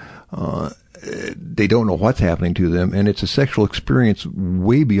do. They don't know what's happening to them, and it's a sexual experience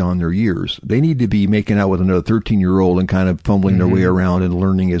way beyond their years. They need to be making out with another 13-year-old and kind of fumbling their way around and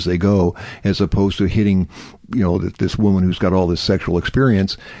learning as they go, as opposed to hitting, this woman who's got all this sexual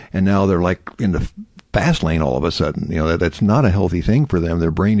experience, and now they're like in the fast lane all of a sudden. That's not a healthy thing for them.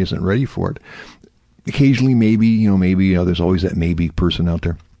 Their brain isn't ready for it. Occasionally, maybe, there's always that maybe person out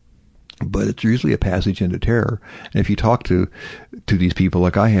there. But it's usually a passage into terror. And if you talk to these people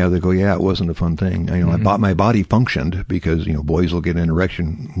like I have, they go, yeah, it wasn't a fun thing. My body functioned because, boys will get an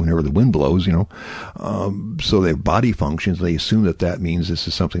erection whenever the wind blows, so their body functions. They assume that means this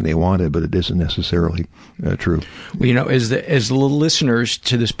is something they wanted, but it isn't necessarily true. Well, as the listeners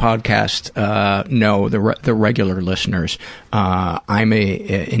to this podcast know, the regular listeners, I'm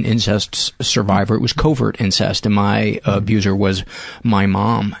an incest survivor. It was covert incest, and my abuser was my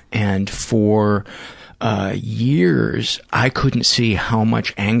mom. And for years, I couldn't see how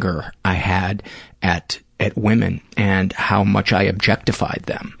much anger I had at women and how much I objectified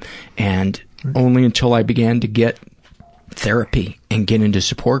them. And only until I began to get therapy and get into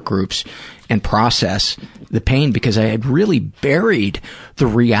support groups and process the pain, because I had really buried the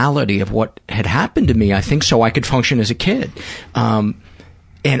reality of what had happened to me, I think, so I could function as a kid. And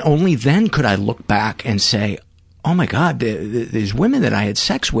only then could I look back and say, oh my God, these women that I had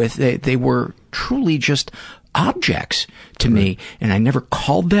sex with, they were truly just objects to me. And I never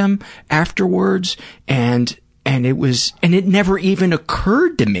called them afterwards. And it never even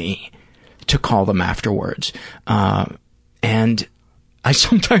occurred to me to call them afterwards. And I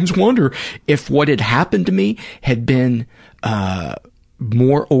sometimes wonder if what had happened to me had been,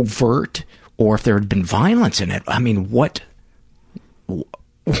 more overt, or if there had been violence in it. I mean, what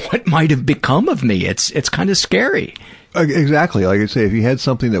might have become of me? It's kind of scary. Exactly. Like I say, if you had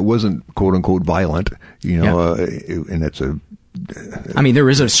something that wasn't quote unquote violent, and that's there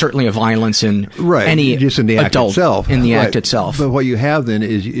is certainly a violence in any just in the act adult itself. In the act itself. But what you have then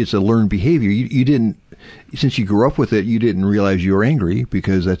is it's a learned behavior. You didn't, since you grew up with it, you didn't realize you were angry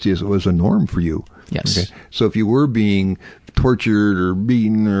because that just was a norm for you. Yes. Okay? So if you were being tortured or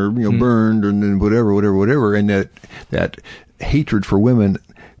beaten or burned or whatever, and that hatred for women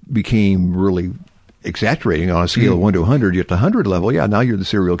became really exaggerating on a scale of 1 to 100. You're at the 100 level. Yeah, now you're the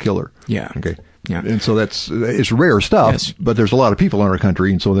serial killer. Yeah. Okay. Yeah. And so it's rare stuff, but there's a lot of people in our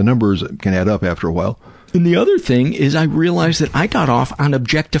country, and so the numbers can add up after a while. And the other thing is I realized that I got off on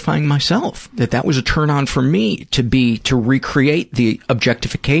objectifying myself, that was a turn on for me to recreate the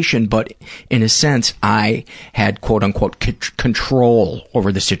objectification, but in a sense I had quote unquote control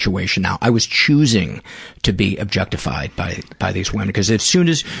over the situation now. I was choosing to be objectified by these women, because as soon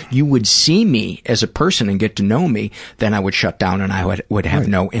as you would see me as a person and get to know me, then I would shut down and I would have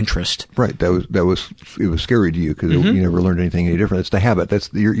no interest. Right. It was scary to you because you never learned anything any different. It's the habit.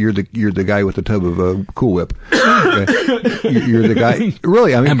 You're the guy with the tub of Cool Whip. Okay. You're the guy,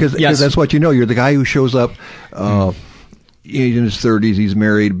 really. I mean, because that's what you know. You're the guy who shows up. He's in his 30s. He's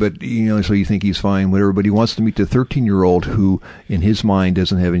married, but so you think he's fine, whatever. But he wants to meet the 13-year-old who, in his mind,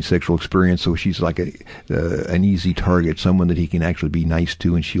 doesn't have any sexual experience. So she's like an easy target, someone that he can actually be nice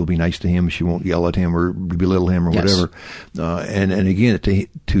to, and she'll be nice to him. She won't yell at him or belittle him or whatever. And again,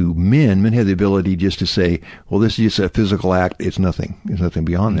 to men have the ability just to say, well, this is just a physical act. It's nothing. There's nothing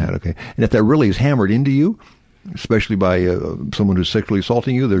beyond that. Okay. And if that really is hammered into you, especially by someone who's sexually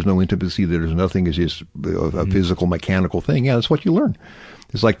assaulting you, there's no intimacy, there's nothing, it's just a physical, mechanical thing. Yeah, that's what you learn.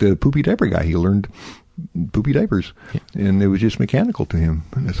 It's like the poopy diaper guy. He learned poopy diapers, and it was just mechanical to him.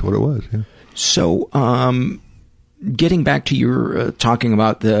 That's what it was. Yeah. So, getting back to your talking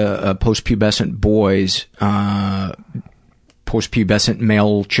about the post-pubescent boys, post-pubescent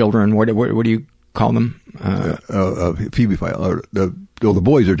male children, what do you call them? Phoebophile. The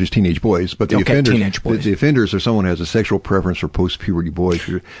boys are just teenage boys, but the offenders, teenage boys. The offenders are someone who has a sexual preference for post-puberty boys.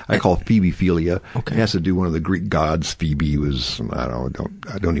 I call Phoebophilia. Okay. It has to do one of the Greek gods. Phoebe was, I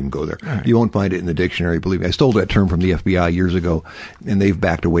don't even go there. Right. You won't find it in the dictionary, believe me. I stole that term from the FBI years ago, and they've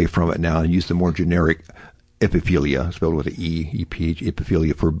backed away from it now and used the more generic epiphilia, spelled with an E, E-P-H,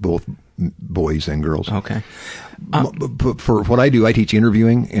 epiphilia for both boys and girls. Okay. But for what I do, I teach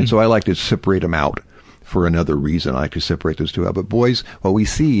interviewing, and so I like to separate them out. For another reason, I like to separate those two out. But boys, what we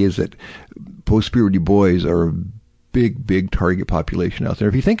see is that post-puberty boys are big target population out there.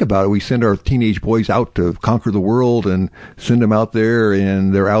 If you think about it, we send our teenage boys out to conquer the world and send them out there,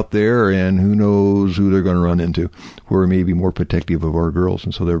 and they're out there, and who knows who they're going to run into. We're maybe more protective of our girls,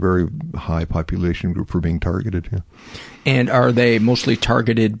 and so they're a very high population group for being targeted. Yeah. And are they mostly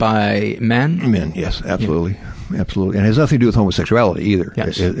targeted by men? Men, yes, absolutely. Yeah. Absolutely. And it has nothing to do with homosexuality either.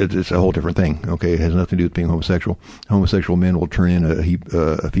 Yes. It's a whole different thing, okay? It has nothing to do with being homosexual. Homosexual men will turn in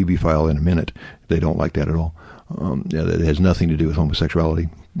a Phoebe file in a minute. They don't like that at all. That has nothing to do with homosexuality.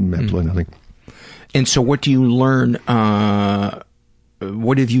 Absolutely nothing. And so what do you learn,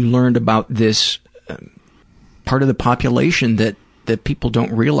 what have you learned about this part of the population that people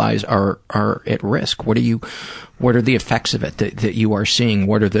don't realize are at risk? What are the effects of it that you are seeing?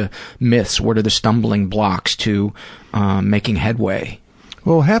 What are the myths? What are the stumbling blocks to making headway?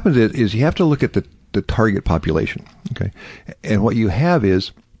 Well, what happens is you have to look at the target population, okay? And what you have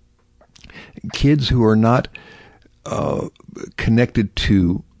is kids who are not connected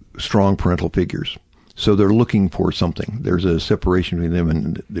to strong parental figures. So they're looking for something. There's a separation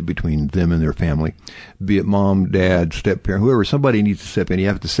between them and their family, be it mom, dad, step-parent, whoever. Somebody needs to step in. You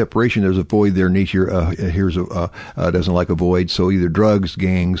have the separation. There's a void there. Nature doesn't like a void. So either drugs,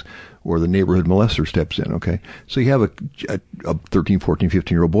 gangs, or the neighborhood molester steps in, okay? So you have a 13, 14,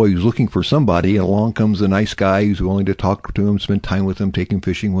 15-year-old boy who's looking for somebody, and along comes a nice guy who's willing to talk to him, spend time with him, take him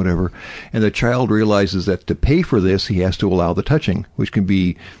fishing, whatever. And the child realizes that to pay for this, he has to allow the touching, which can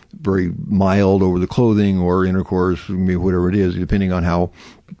be very mild over the clothing or intercourse, whatever it is, depending on how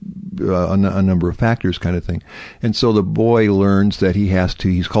a number of factors kind of thing. And so the boy learns that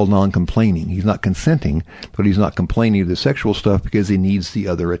he's called non-complaining. He's not consenting, but he's not complaining of the sexual stuff because he needs the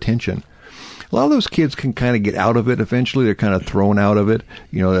other attention. A lot of those kids can kind of get out of it eventually. They're kind of thrown out of it,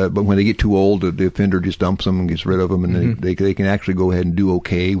 but when they get too old, the offender just dumps them and gets rid of them, and they can actually go ahead and do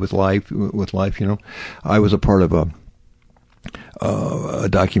okay with life. I was a part of a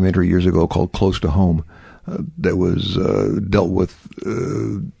documentary years ago called Close to Home that was dealt with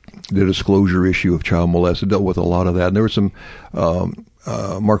the disclosure issue of child molestation. Dealt with a lot of that. And there was some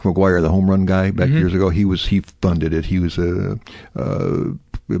Mark McGuire, the home run guy back years ago. He funded it. He was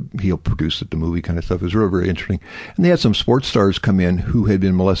he produced the movie kind of stuff. It was really very interesting. And they had some sports stars come in who had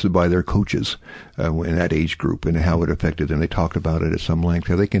been molested by their coaches in that age group and how it affected them. They talked about it at some length.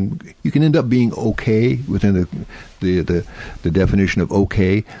 How you can end up being okay within the definition of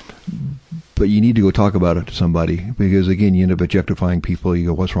okay, but you need to go talk about it to somebody, because again, you end up objectifying people. You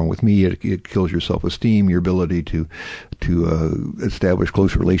go, what's wrong with me? It kills your self-esteem, your ability to establish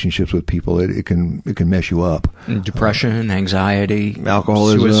close relationships with people. It can mess you up. Depression, anxiety,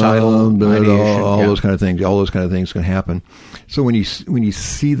 alcoholism, suicidal, those kind of things. All those kind of things can happen. So when you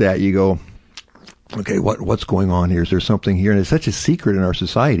see that, you go, okay, what's going on here? Is there something here? And it's such a secret in our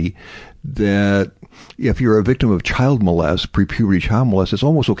society that if you're a victim of pre-puberty child molest, it's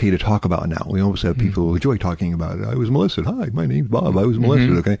almost okay to talk about now. We almost have people who enjoy talking about it. I was molested. Hi, my name's Bob. I was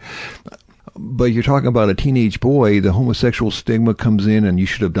molested. Okay. But you're talking about a teenage boy, the homosexual stigma comes in, and you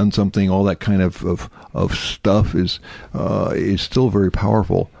should have done something. All that kind of stuff is still very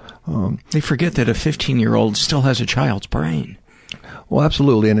powerful. They forget that a 15-year-old still has a child's brain. Well,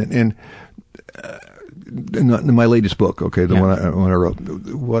 absolutely. And in my latest book, okay, the one I wrote,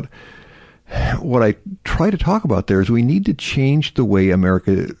 what I try to talk about there is we need to change the way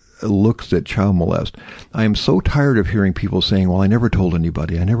America looks at child molest. I am so tired of hearing people saying, well, I never told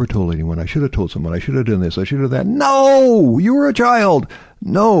anybody. I never told anyone. I should have told someone. I should have done this. I should have that. No! You were a child.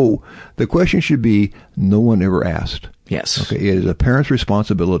 No! The question should be, no one ever asked. Yes. Okay. It is a parent's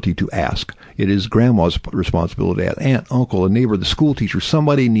responsibility to ask. It is grandma's responsibility to ask. Aunt, uncle, a neighbor, the school teacher.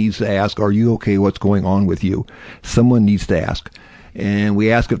 Somebody needs to ask, are you okay? What's going on with you? Someone needs to ask. And we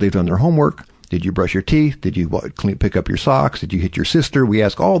ask if they've done their homework. Did you brush your teeth? Did you pick up your socks? Did you hit your sister? We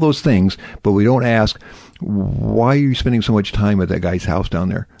ask all those things, but we don't ask, why are you spending so much time at that guy's house down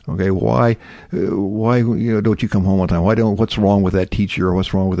there? Okay, why don't you come home on time? What's wrong with that teacher, or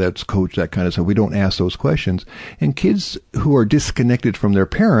what's wrong with that coach? That kind of stuff. We don't ask those questions. And kids who are disconnected from their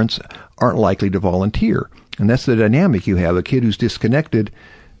parents aren't likely to volunteer. And that's the dynamic you have. A kid who's disconnected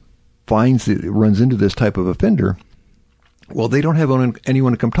runs into this type of offender. Well, they don't have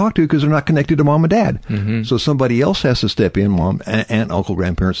anyone to come talk to because they're not connected to mom and dad. Mm-hmm. So somebody else has to step in, mom, aunt, uncle,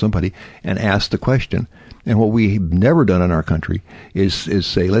 grandparents, somebody, and ask the question. And what we've never done in our country is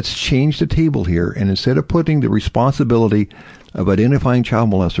say, let's change the table here. And instead of putting the responsibility of identifying child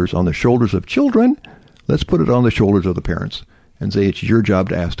molesters on the shoulders of children, let's put it on the shoulders of the parents and say, it's your job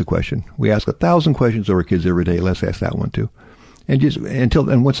to ask the question. We ask 1,000 questions of our kids every day. Let's ask that one too.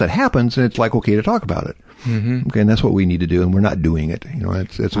 And once that happens, it's like okay to talk about it. Mm-hmm. Okay, and that's what we need to do, and we're not doing it.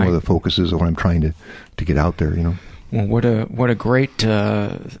 That's one of the focuses of what I'm trying to get out there. Well, what a great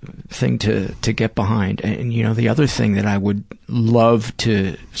thing to get behind. And the other thing that I would love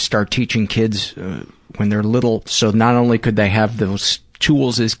to start teaching kids when they're little, so not only could they have those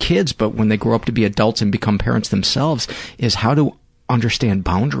tools as kids, but when they grow up to be adults and become parents themselves, is how to understand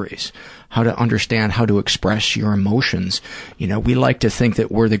boundaries, how to understand how to express your emotions. We like to think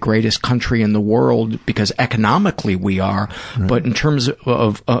that we're the greatest country in the world because economically we are, right. But in terms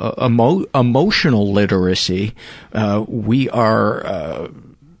of emotional literacy, we are,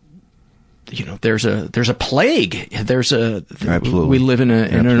 there's a plague. Absolutely. We live in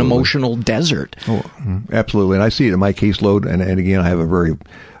an emotional desert. Oh, absolutely. And I see it in my caseload. And again, I have a very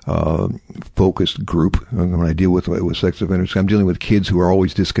focused group when I deal with sex offenders. I'm dealing with kids who are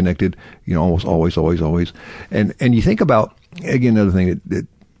always disconnected, almost always. And you think about, again, another thing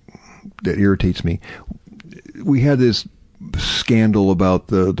that irritates me. We had this scandal about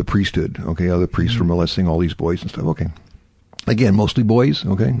the priesthood, okay, how the priests were molesting all these boys and stuff, okay. Again, mostly boys,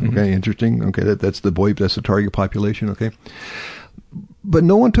 okay, okay, interesting, okay, that's the target population, okay. But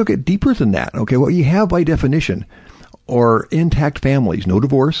no one took it deeper than that, okay. What you have by definition are intact families, no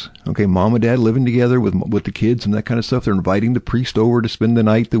divorce, okay, mom and dad living together with the kids and that kind of stuff. They're inviting the priest over to spend the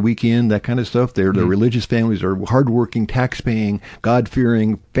night, the weekend, that kind of stuff. They're religious families, are hardworking, tax-paying,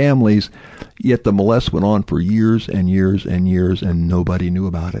 God-fearing families, yet the molest went on for years and years and years, and nobody knew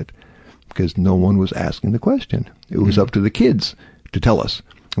about it because no one was asking the question. It was up to the kids to tell us.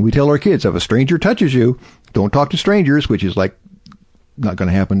 And we tell our kids, if a stranger touches you, don't talk to strangers, which is like not going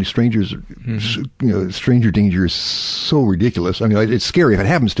to happen. Strangers, stranger danger is so ridiculous. I mean, it's scary if it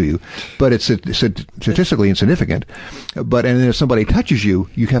happens to you, but it's statistically insignificant. And then if somebody touches you,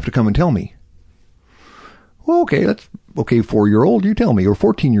 you have to come and tell me. Well, okay, that's okay. 4-year-old, you tell me, or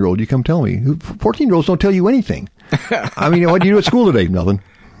 14-year-old, you come tell me. 14-year-olds don't tell you anything. I mean, what did you do at school today? Nothing.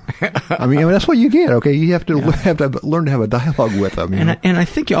 I mean, that's what you get. Okay, you have to learn to have a dialogue with them. And I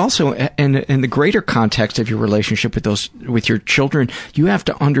think you also, in the greater context of your relationship with your children, you have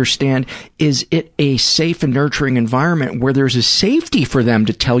to understand: is it a safe and nurturing environment where there's a safety for them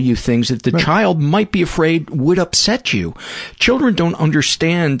to tell you things that the child might be afraid would upset you? Children don't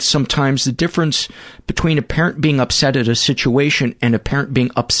understand sometimes the difference between a parent being upset at a situation and a parent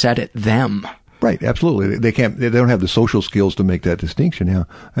being upset at them. Right, absolutely. They don't have the social skills to make that distinction. Yeah,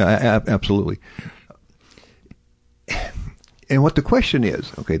 absolutely. And what the question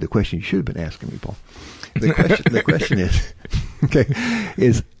is, okay, the question you should have been asking me, Paul. The question is, okay,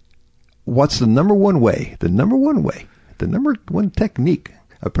 is what's the number one technique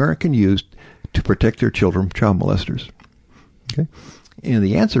a parent can use to protect their children from child molesters? Okay, and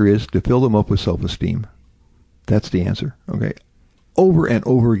the answer is to fill them up with self-esteem. That's the answer. Okay. Over and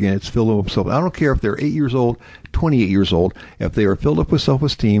over again, it's filled up with self. I don't care if they're 8 years old, 28 years old. If they are filled up with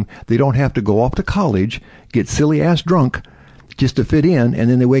self-esteem, they don't have to go off to college, get silly-ass drunk just to fit in, and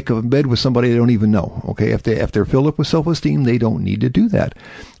then they wake up in bed with somebody they don't even know. Okay, if they're filled up with self-esteem, they don't need to do that.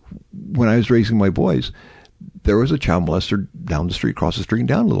 When I was raising my boys, there was a child molester down the street, across the street, and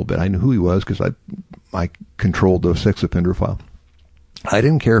down a little bit. I knew who he was because I controlled the sex offender file. I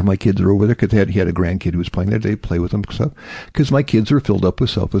didn't care if my kids were over there because he had a grandkid who was playing there. They'd play with them because my kids were filled up with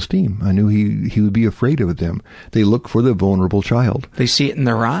self-esteem. I knew he would be afraid of them. They look for the vulnerable child. They see it in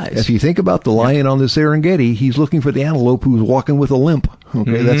their eyes. If you think about the lion on the Serengeti, he's looking for the antelope who's walking with a limp.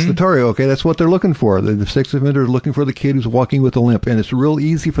 Okay, that's the Tario. Okay, that's what they're looking for. The sex offender is looking for the kid who's walking with a limp, and it's real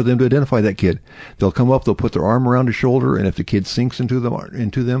easy for them to identify that kid. They'll come up, they'll put their arm around his shoulder, and if the kid sinks into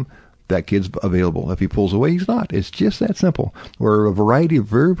them, that kid's available. If he pulls away, he's not. It's just that simple. Or a variety of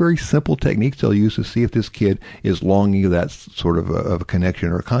very, very simple techniques they'll use to see if this kid is longing for that sort of a connection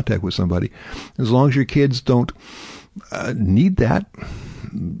or a contact with somebody. As long as your kids don't need that,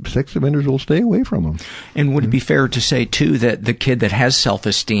 sex offenders will stay away from them. And would it be fair to say, too, that the kid that has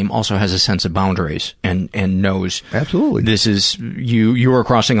self-esteem also has a sense of boundaries and knows absolutely this is you are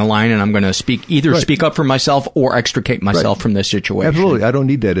crossing a line and I'm going to speak up for myself or extricate myself from this situation. Absolutely. I don't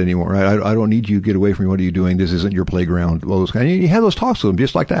need that anymore. I don't need you to get away from me. What are you doing? This isn't your playground. All those kind of, you have those talks with them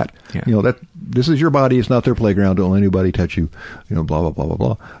just like that. Yeah. That this is your body. It's not their playground. Don't let anybody touch you. Blah, blah, blah, blah,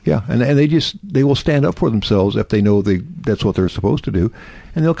 blah. Yeah. And they will stand up for themselves if they know that's what they're supposed to do.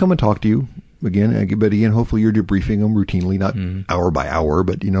 And they'll come and talk to you again. But again, hopefully you're debriefing them routinely, not hour by hour,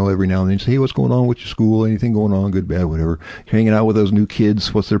 but every now and then you say, hey, what's going on with your school? Anything going on? Good, bad, whatever. You're hanging out with those new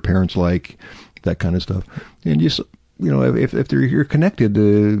kids. What's their parents like? That kind of stuff. And just, if you're connected,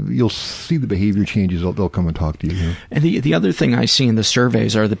 you'll see the behavior changes. They'll come and talk to you. And the other thing I see in the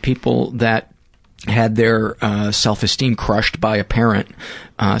surveys are the people that had their self-esteem crushed by a parent,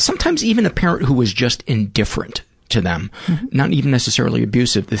 sometimes even a parent who was just indifferent to them, not even necessarily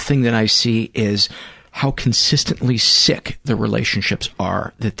abusive. The thing that I see is how consistently sick the relationships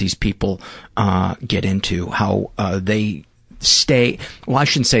are that these people get into, how they stay. Well, I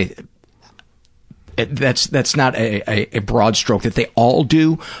shouldn't say that's not a broad stroke that they all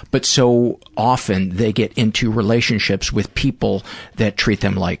do, but so often they get into relationships with people that treat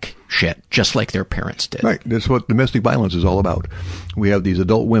them like shit, just like their parents did. Right. That's what domestic violence is all about. We have these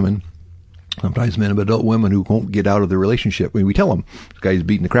adult women, sometimes men, but adult women who won't get out of the relationship. When we tell them, this guy's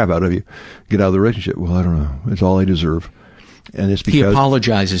beating the crap out of you, get out of the relationship. Well, I don't know. It's all I deserve. And it's because he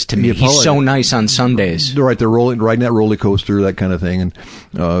apologizes to me. He's so nice on Sundays. Right, they're riding that roller coaster, that kind of thing, and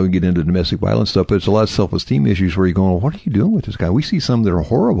we get into domestic violence stuff. But it's a lot of self-esteem issues where you're going, well, what are you doing with this guy? We see some that are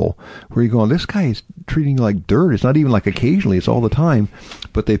horrible, where you're going, this guy is treating you like dirt. It's not even like occasionally; it's all the time.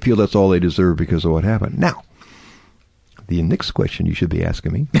 But they feel that's all they deserve because of what happened. Now, the next question you should be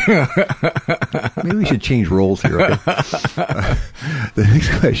asking me. Maybe we should change roles here. Okay? The next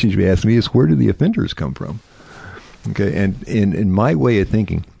question you should be asking me is, where do the offenders come from? Okay, and in my way of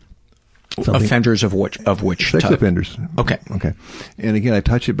thinking, offenders of which sex type? Offenders. Okay. And again, I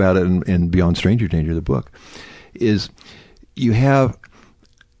touch about it in Beyond Stranger Danger, the book, is you have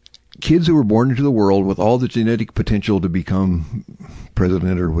kids who were born into the world with all the genetic potential to become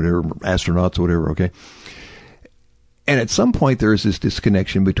president or whatever, astronauts or whatever. Okay, and at some point there is this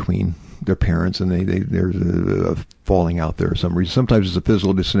disconnection between their parents, and there's a falling out there for some reason. Sometimes it's a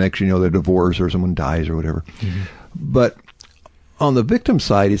physical disconnection, they're divorced or someone dies or whatever. Mm-hmm. But on the victim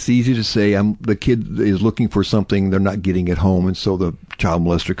side, it's easy to say the kid is looking for something they're not getting at home, and so the child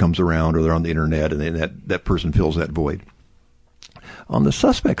molester comes around, or they're on the internet, and then that person fills that void. On the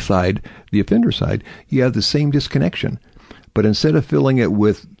suspect side, the offender side, you have the same disconnection. But instead of filling it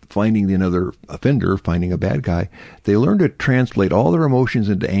with finding another offender, finding a bad guy, they learn to translate all their emotions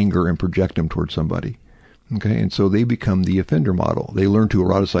into anger and project them towards somebody. Okay, and so they become the offender model. They learn to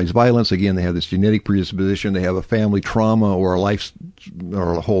eroticize violence. Again, they have this genetic predisposition. They have a family trauma or a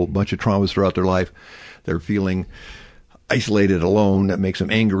whole bunch of traumas throughout their life. They're feeling isolated, alone. That makes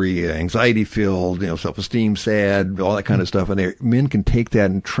them angry, anxiety-filled, self-esteem, sad, all that kind of stuff. And men can take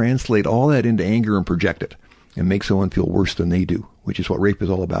that and translate all that into anger and project it and make someone feel worse than they do, which is what rape is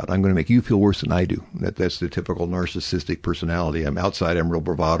all about. I'm going to make you feel worse than I do. That's the typical narcissistic personality. Outside I'm real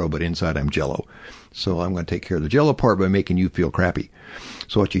bravado, but inside I'm jello. So I'm going to take care of the jello part by making you feel crappy.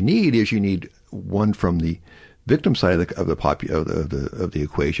 So what you need one from the victim side of the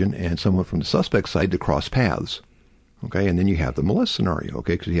equation and someone from the suspect side to cross paths. Okay, and then you have the molest scenario.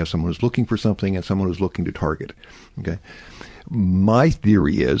 Okay, because you have someone who's looking for something and someone who's looking to target. Okay. My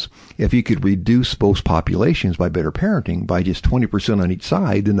theory is if you could reduce both populations by better parenting by just 20% on each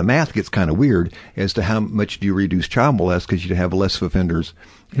side, then the math gets kind of weird as to how much do you reduce child molest because you have less offenders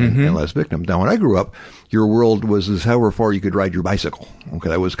and less victims. Now, when I grew up, your world was however far you could ride your bicycle. Okay,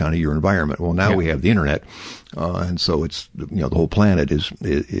 that was kind of your environment. Well, now we have the internet, and so it's the whole planet is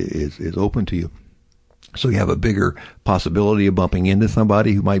open to you. So you have a bigger possibility of bumping into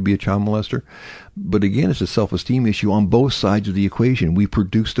somebody who might be a child molester. But again, it's a self-esteem issue on both sides of the equation. We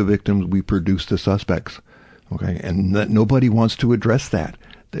produce the victims, we produce the suspects. Okay, and nobody wants to address that.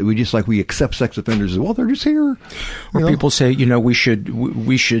 We accept sex offenders as, well, they're just here. Or people say, we should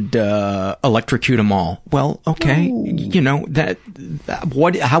electrocute them all. Well, okay, how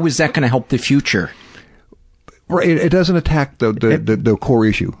is that going to help the future? Right, it doesn't attack the core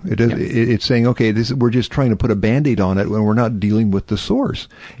issue. It's saying, okay, we're just trying to put a Band-Aid on it when we're not dealing with the source.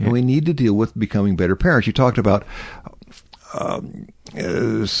 Yeah. And we need to deal with becoming better parents. You talked about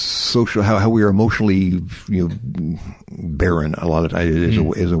social, how we are emotionally barren a lot of times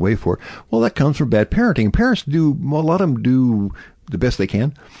is a way for it. Well, that comes from bad parenting. Parents a lot of them do the best they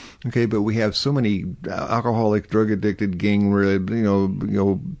can. Okay, but we have so many alcoholic, drug addicted, gang,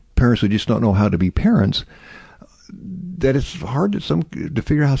 parents who just don't know how to be parents, that it's hard to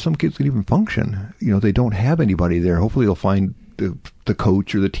figure out how some kids can even function. They don't have anybody there. Hopefully they'll find the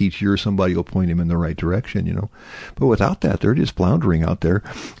coach or the teacher or somebody will point them in the right direction, But without that, they're just floundering out there.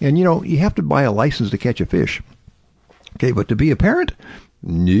 And, you have to buy a license to catch a fish. Okay, but to be a parent,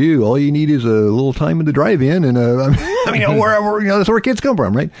 no, all you need is a little time in the drive-in and wherever, that's where kids come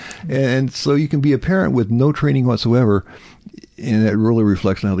from, right? And so you can be a parent with no training whatsoever, and that really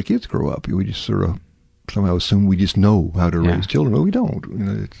reflects on how the kids grow up. We just sort of somehow assume we just know how to raise children, but we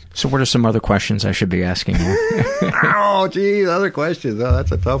don't. So what are some other questions I should be asking you? Oh, geez, other questions. Oh,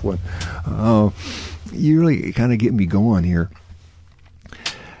 that's a tough one. You really kind of get me going here.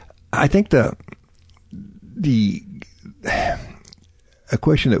 I think a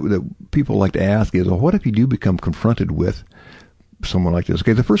question that people like to ask is, well, what if you do become confronted with someone like this.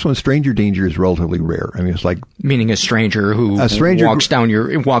 Okay, the first one, stranger danger, is relatively rare. I mean, it's like meaning a stranger who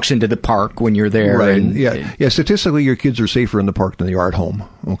walks into the park when you're there. Right. And Statistically, your kids are safer in the park than they are at home.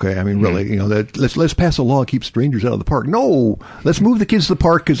 Okay, I mean, really, let's pass a law to keep strangers out of the park. No, let's move the kids to the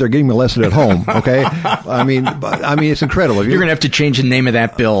park because they're getting a lesson at home. Okay, I mean, it's incredible. You're going to have to change the name of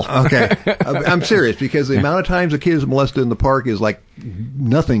that bill. Okay, I'm serious, because the amount of times a kid is molested in the park is like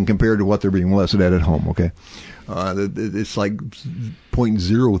nothing compared to what they're being molested at home. Okay. It's like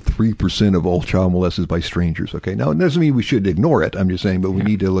 0.03% of all child molested by strangers. Okay, now it doesn't mean we should ignore it. I'm just saying, but we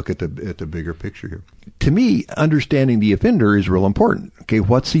need to look at the bigger picture here. To me, understanding the offender is real important. Okay,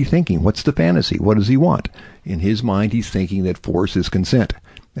 what's he thinking? What's the fantasy? What does he want? In his mind, he's thinking that force is consent.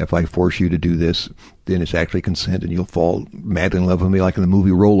 If I force you to do this, then it's actually consent, and you'll fall madly in love with me, like in the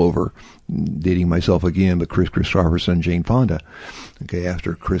movie Rollover, dating myself again, but Chris Christopherson and Jane Fonda. Okay,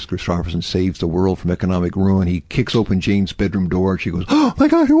 after Chris Christopherson saves the world from economic ruin, he kicks open Jane's bedroom door, and she goes, "Oh my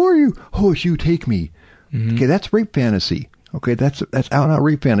God, who are you? Oh, it's you. Take me." Mm-hmm. Okay, that's rape fantasy. Okay, that's out and out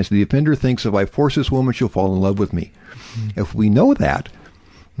rape fantasy. The offender thinks if I force this woman, she'll fall in love with me. Mm-hmm. If we know that,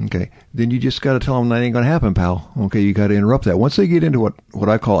 okay, then you just got to tell them that ain't going to happen, pal. Okay, you got to interrupt that. Once they get into what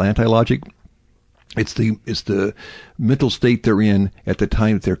I call anti-logic, it's the mental state they're in at the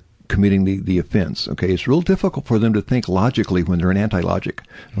time that they're committing the offense. Okay, it's real difficult for them to think logically when they're in anti-logic.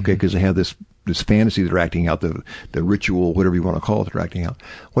 Okay, because they have this fantasy they're acting out, the ritual, whatever you want to call it, they're acting out.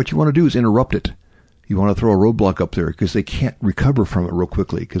 What you want to do is interrupt it. You want to throw a roadblock up there because they can't recover from it real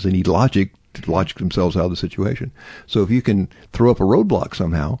quickly because they need logic to logic themselves out of the situation. So if you can throw up a roadblock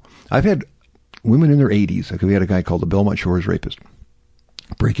somehow, I've had women in their 80s. Okay, we had a guy called the Belmont Shores rapist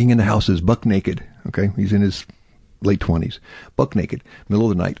breaking into houses buck naked. Okay, he's in his late 20s, buck naked,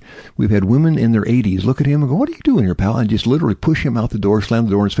 middle of the night. We've had women in their 80s look at him and go, "What are you doing here, pal?" and just literally push him out the door, slam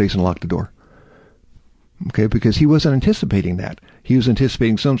the door in his face, and lock the door. Okay, because he wasn't anticipating that. He was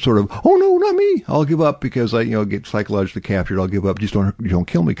anticipating some sort of, "Oh no, not me! I'll give up because I, get psychologically captured. I'll give up. Just don't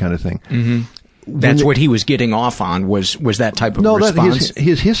kill me," kind of thing. Mm-hmm. That's what he was getting off on. Was that type of response?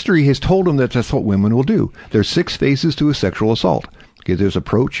 His history has told him that that's what women will do. There's 6 phases to a sexual assault. Okay, there's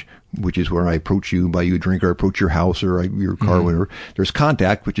approach, which is where I approach you, buy you a drink, or approach your house or your car, or whatever. There's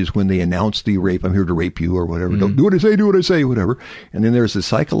contact, which is when they announce the rape. I'm here to rape you, or whatever. Don't do what I say, whatever. And then there's the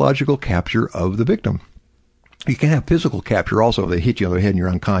psychological capture of the victim. You can have physical capture also if they hit you on the head and you're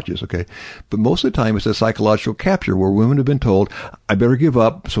unconscious, okay? But most of the time it's a psychological capture where women have been told, "I better give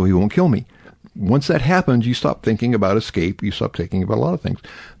up so he won't kill me." Once that happens, you stop thinking about escape. You stop thinking about a lot of things.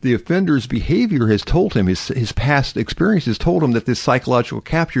 The offender's behavior has told him, his past experiences told him that this psychological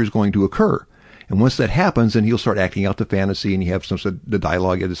capture is going to occur. And once that happens, then he'll start acting out the fantasy, and you have the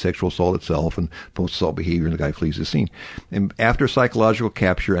dialogue of the sexual assault itself and post-assault behavior, and the guy flees the scene. And after psychological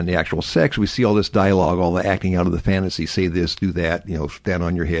capture and the actual sex, we see all this dialogue, all the acting out of the fantasy, say this, do that, stand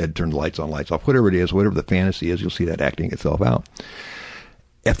on your head, turn the lights on, lights off, whatever it is, whatever the fantasy is, you'll see that acting itself out.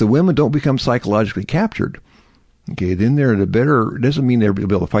 If the women don't become psychologically captured, okay, then they're in a better, it doesn't mean they'll be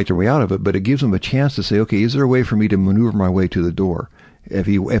able to fight their way out of it, but it gives them a chance to say, okay, is there a way for me to maneuver my way to the door? If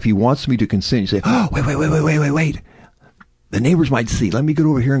he wants me to consent, you say, "Oh, wait. The neighbors might see. Let me get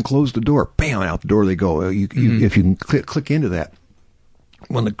over here and close the door." Bam, out the door they go. If you can click into that.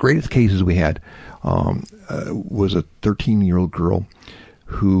 One of the greatest cases we had was a 13-year-old girl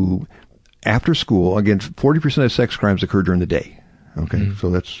who, after school, again, 40% of sex crimes occur during the day. Okay,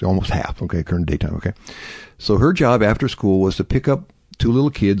 so that's almost half. Okay, occur in the daytime. Okay, so her job after school was to pick up 2 little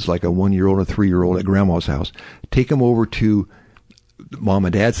kids, like a 1-year-old and a 3-year-old, at grandma's house, take them over to mom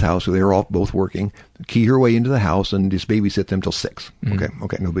and dad's house, so they were all both working, key her way into the house and just babysit them till 6. Okay,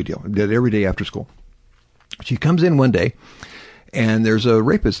 no big deal. Did it every day after school. She comes in one day, and there's a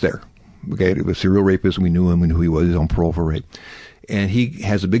rapist there. Okay, it was a serial rapist. We knew him and who he was. He's on parole for rape. And he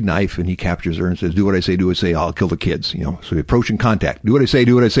has a big knife, and he captures her and says, "Do what I say, I'll kill the kids." So approaching contact. Do what I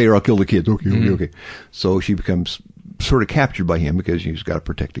say, or I'll kill the kids. Okay. So she becomes sort of captured by him because she's got to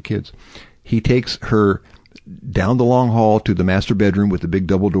protect the kids. He takes her down the long hall to the master bedroom with the big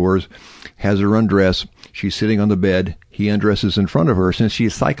double doors, has her undress. She's sitting on the bed. He undresses in front of her. Since she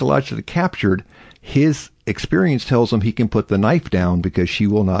is psychologically captured, his experience tells him he can put the knife down because she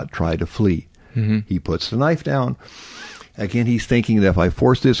will not try to flee. He puts the knife down. Again, he's thinking that if I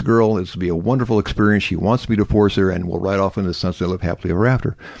force this girl, this will be a wonderful experience. She wants me to force her, and we'll ride off into the sunset, live happily ever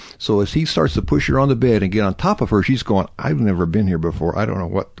after. So as he starts to push her on the bed and get on top of her, she's going, "I've never been here before. I don't know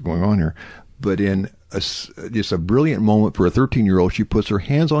what's going on here." But in just a brilliant moment for a 13-year-old, she puts her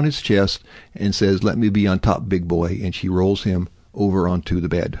hands on his chest and says, "Let me be on top, big boy." And she rolls him over onto the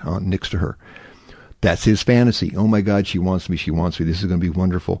bed next to her. That's his fantasy. "Oh my God, she wants me. This is going to be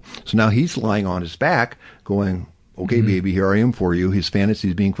wonderful." So now he's lying on his back going, okay, baby, here I am for you. His fantasy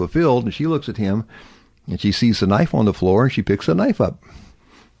is being fulfilled. And she looks at him, and she sees the knife on the floor, and she picks the knife up.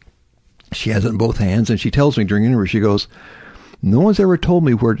 She has it in both hands, and she tells me during interview, she goes, no one's ever told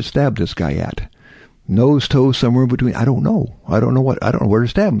me where to stab this guy at. Nose, toes, somewhere in between. I don't know. I don't know where to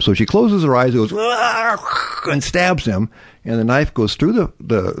stab him. So she closes her eyes, goes, and stabs him, and the knife goes through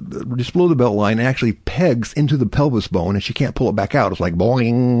the just below the belt line and actually pegs into the pelvis bone, and she can't pull it back out. It's like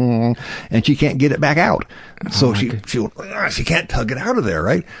boing, and she can't get it back out. So she can't tug it out of there,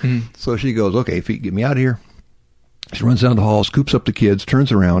 right? Mm-hmm. So she goes, okay, feet, get me out of here. She runs down the hall, scoops up the kids, turns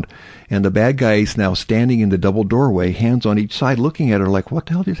around, and the bad guy is now standing in the double doorway, hands on each side, looking at her like, what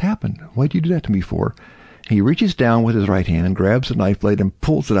the hell just happened? Why'd you do that to me for? He reaches down with his right hand, grabs the knife blade, and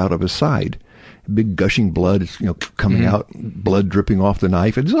pulls it out of his side. Big gushing blood is, coming out, blood dripping off the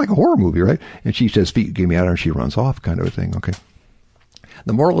knife. It's like a horror movie, right? And she says, feet, get me out of here, and she runs off, kind of a thing, okay?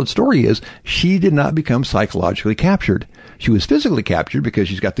 The moral of the story is she did not become psychologically captured. She was physically captured because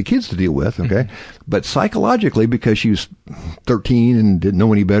she's got the kids to deal with, okay? But psychologically, because she was 13 and didn't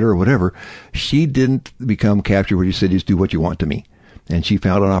know any better or whatever, she didn't become captured where you said, just do what you want to me. And she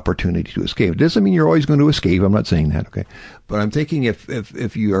found an opportunity to escape. It doesn't mean you're always going to escape. I'm not saying that, okay? But I'm thinking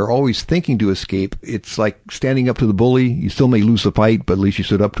if you are always thinking to escape, it's like standing up to the bully. You still may lose the fight, but at least you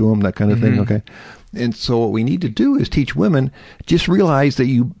stood up to him, that kind of thing, okay? And so what we need to do is teach women, just realize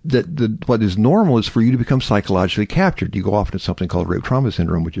that what is normal is for you to become psychologically captured. You go off into something called rape trauma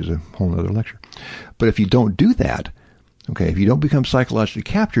syndrome, which is a whole other lecture. But if you don't do that, okay, if you don't become psychologically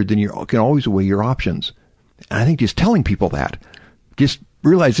captured, then you can always weigh your options. And I think just telling people that, just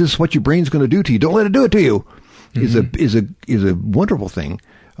realize this is what your brain's going to do to you. Don't let it do it to you. Is a wonderful thing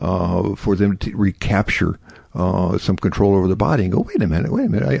for them to recapture some control over the body and go, wait a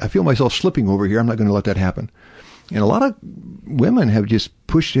minute. I feel myself slipping over here. I'm not going to let that happen. And a lot of women have just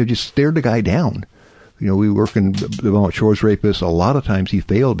stared the guy down. We work in the shores rapists. A lot of times he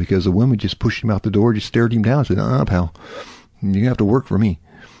failed because the women just pushed him out the door, just stared him down and said, pal, you have to work for me.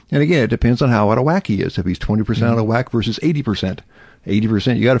 And again, it depends on how out of whack he is. If he's 20% out of whack versus 80%.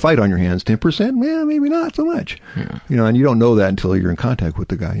 80%, you got a fight on your hands. 10%, yeah, maybe not so much. Yeah. And you don't know that until you're in contact with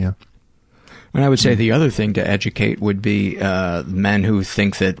the guy, yeah. And I would say the other thing to educate would be men who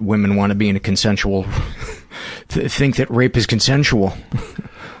think that women want to be in a consensual, think that rape is consensual.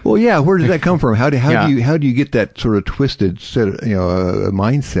 Well, yeah, where does that come from? How do you get that sort of twisted set of,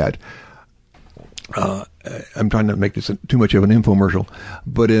 mindset? I'm trying not to make this too much of an infomercial,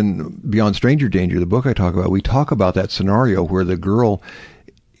 but in Beyond Stranger Danger, the book I talk about, we talk about that scenario where the girl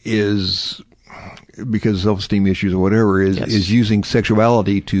is, because of self-esteem issues or whatever, is using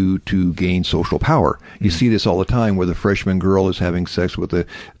sexuality to gain social power. You see this all the time where the freshman girl is having sex with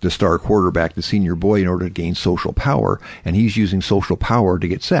the star quarterback, the senior boy, in order to gain social power, and he's using social power to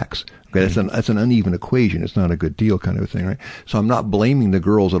get sex. Okay, that's an uneven equation. It's not a good deal kind of a thing, right? So I'm not blaming the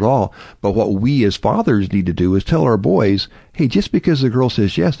girls at all. But what we as fathers need to do is tell our boys, hey, just because the girl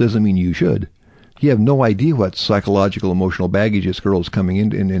says yes doesn't mean you should. You have no idea what psychological, emotional baggage this girl is coming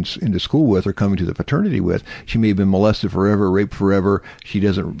into school with or coming to the fraternity with. She may have been molested forever, raped forever. She's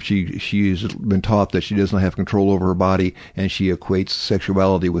been taught that she doesn't have control over her body, and she equates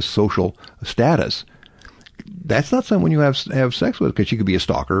sexuality with social status. That's not someone you have sex with, because she could be a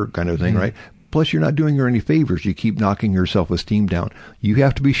stalker kind of thing, right? Plus, you're not doing her any favors. You keep knocking her self-esteem down. You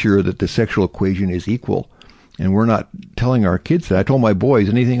have to be sure that the sexual equation is equal. And we're not telling our kids that. I told my boys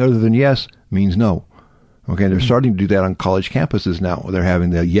anything other than yes means no. Okay, they're starting to do that on college campuses now. They're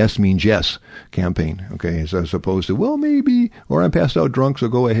having the yes means yes campaign. Okay, so as opposed to, well, maybe, or I'm passed out drunk, so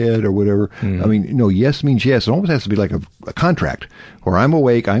go ahead, or whatever. I mean, no, yes means yes. It almost has to be like a contract, where I'm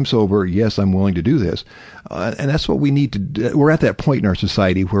awake, I'm sober, yes, I'm willing to do this. And that's what we need to do. We're at that point in our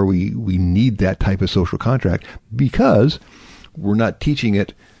society where we need that type of social contract, because we're not teaching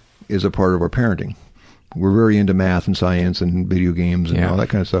it as a part of our parenting. We're very into math and science and video games and all that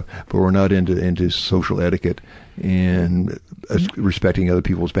kind of stuff, but we're not into social etiquette and respecting other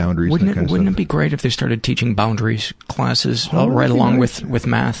people's boundaries. Wouldn't it be great if they started teaching boundaries classes along with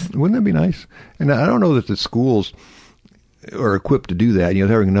math? Wouldn't that be nice? And I don't know that the schools are equipped to do that. They're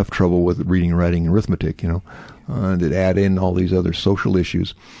having enough trouble with reading, writing, and arithmetic, that add in all these other social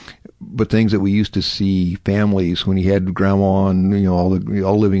issues. But things that we used to see, families, when you had grandma and, all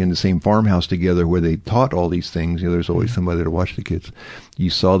living in the same farmhouse together where they taught all these things, there's always somebody to watch the kids. You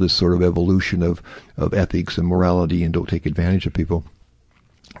saw this sort of evolution of ethics and morality, and don't take advantage of people.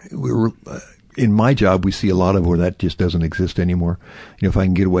 In my job, we see a lot of where that just doesn't exist anymore. If I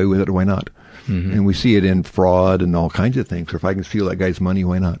can get away with it, why not? And we see it in fraud and all kinds of things. Or if I can steal that guy's money,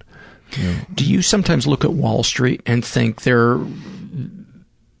 why not? Do you sometimes look at Wall Street and think they're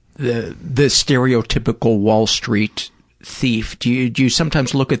the stereotypical Wall Street thief, do you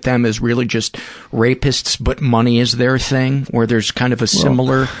sometimes look at them as really just rapists, but money is their thing, where there's kind of a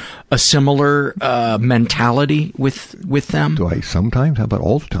similar mentality with them? Do I sometimes? How about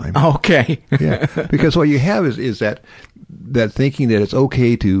all the time? Okay. Yeah, because what you have is that thinking that it's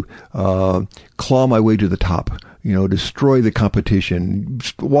okay to claw my way to the top. Destroy the competition,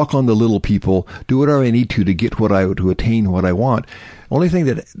 walk on the little people, do whatever I need to get to attain what I want. Only thing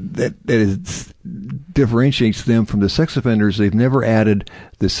that differentiates them from the sex offenders, they've never added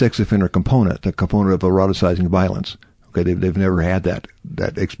the sex offender component, the component of eroticizing violence. Okay, they've never had that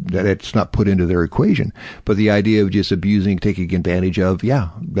it's not put into their equation. But the idea of just abusing, taking advantage of, if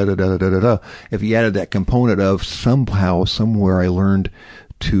you added that component of somehow, somewhere I learned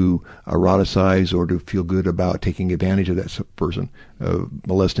to eroticize or to feel good about taking advantage of that person,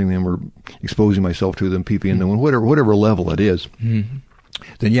 molesting them or exposing myself to them, peeping in them, whatever level it is. Mm-hmm.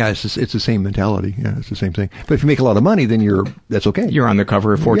 Then it's the same mentality. Yeah, it's the same thing. But if you make a lot of money, then that's okay. You're on the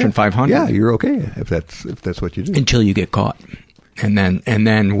cover of Fortune 500. Yeah, you're okay if that's what you do. Until you get caught. And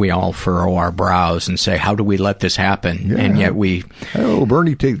then we all furrow our brows and say, how do we let this happen? Yeah. And yet how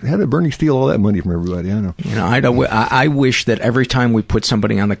did Bernie steal all that money from everybody? I know. I wish that every time we put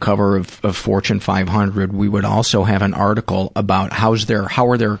somebody on the cover of Fortune 500, we would also have an article about how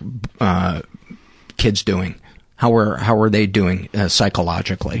are their kids doing? How are they doing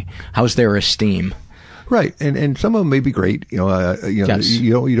psychologically? How's their esteem? Right, and some of them may be great. Yes.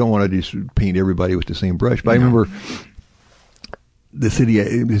 You don't want to just paint everybody with the same brush. But I remember the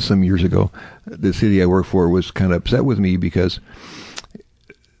city, some years ago, the city I worked for was kind of upset with me because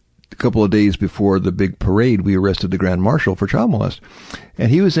a couple of days before the big parade, we arrested the Grand Marshal for child molest. And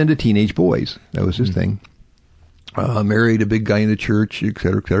he was into teenage boys. That was his thing. Married a big guy in the church, et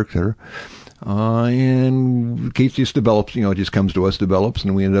cetera, et cetera, et cetera. And the case just develops, it just comes to us, develops,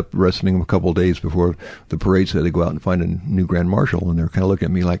 and we ended up arresting him a couple of days before the parade, so they go out and find a new Grand Marshal. And they're kind of looking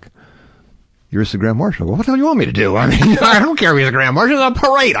at me like, you're just the Grand Marshal. Well, what the hell do you want me to do? I mean, I don't care if he's a Grand Marshal. It's a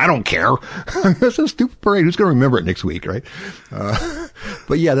parade. I don't care. It's a stupid parade. Who's going to remember it next week, right?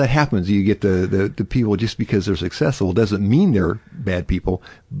 But yeah, that happens. You get the people, just because they're successful doesn't mean they're bad people,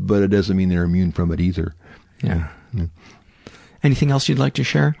 but it doesn't mean they're immune from it either. Yeah. Anything else you'd like to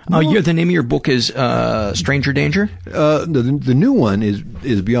share? No. The name of your book is Stranger Danger? The new one is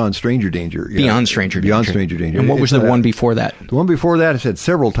Beyond Stranger Danger. Yeah. Beyond Stranger Danger. Beyond Stranger Danger. And what was the one before that? The one before that has had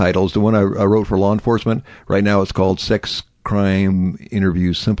several titles. The one I wrote for law enforcement, right now it's called Sex Crime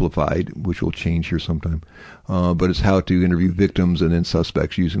Interviews Simplified, which will change here sometime. But it's how to interview victims and then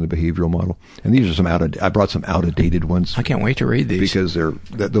suspects using the behavioral model. And these are I brought some out-of-dated ones. I can't wait to read these. Because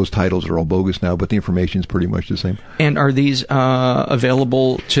those titles are all bogus now, but the information is pretty much the same. And are these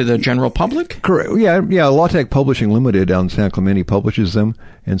available to the general public? Correct. Yeah. Law Tech Publishing Limited down in San Clemente publishes them.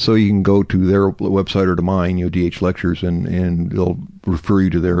 And so you can go to their website or to mine, DH Lectures, and they'll refer you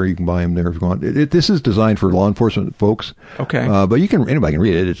to there. You can buy them there if you want. This is designed for law enforcement folks. Okay. But anybody can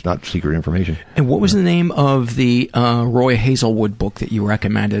read it. It's not secret information. And what was the name of the Roy Hazelwood book that you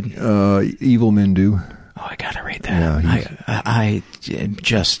recommended? Evil Men Do. Oh, I gotta read that. Yeah, I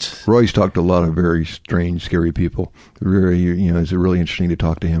just... Roy's talked to a lot of very strange, scary people. It's really interesting to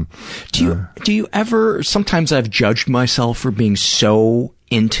talk to him. Do you ever... Sometimes I've judged myself for being so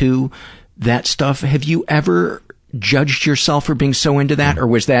into that stuff. Have you ever judged yourself for being so into that? Or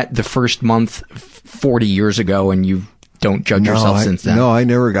was that the first month 40 years ago and you don't judge yourself since then? No, I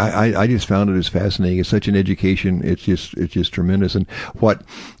never. I just found it as fascinating. It's such an education. It's just tremendous. And what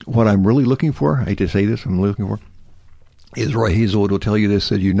I'm really looking for, I hate to say this, I'm looking for, is Roy Hazelwood will tell you this,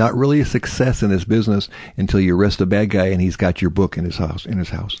 that you're not really a success in this business until you arrest a bad guy and he's got your book in his house.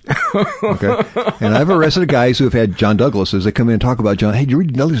 Okay? And I've arrested guys who have had John Douglas's. They come in and talk about John. Hey, did you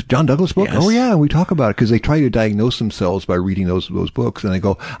read John Douglas book? Yes. Oh yeah, and we talk about it because they try to diagnose themselves by reading those books, and they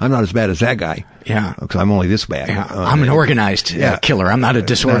go, I'm not as bad as that guy. Yeah. Because I'm only this bad. Yeah. I'm an organized killer. I'm not a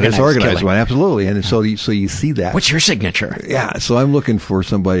disorganized one. Absolutely. And so you see that. What's your signature? Yeah. So I'm looking for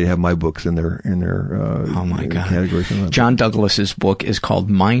somebody to have my books in their oh my God. category. John Douglas's book is called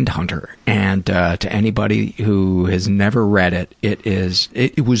Mindhunter, and to anybody who has never read it,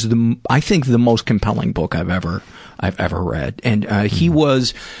 it was I think the most compelling book I've ever read. And he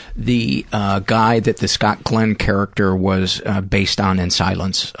was the guy that the Scott Glenn character was based on in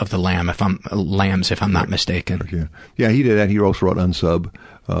Silence of the Lambs, if I'm not mistaken. Yeah, he did that. He also wrote Unsub,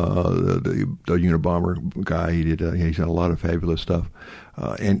 the Unabomber guy. He did. He's done a lot of fabulous stuff.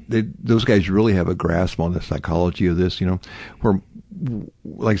 And those guys really have a grasp on the psychology of this, where,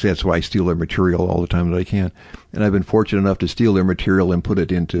 like I said, that's why I steal their material all the time that I can. And I've been fortunate enough to steal their material and put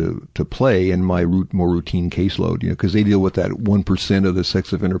it into play in my more routine caseload, because they deal with that 1% of the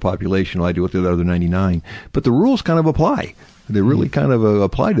sex offender population. I deal with the other 99. But the rules kind of apply. They really kind of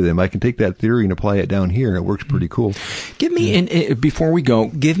apply to them. I can take that theory and apply it down here, and it works pretty cool. Give me, before we go,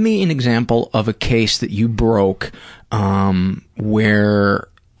 give me an example of a case that you broke where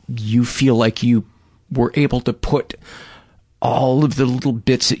you feel like you were able to put all of the little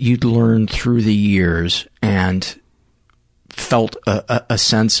bits that you'd learned through the years and felt a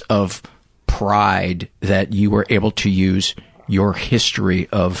sense of pride that you were able to use your history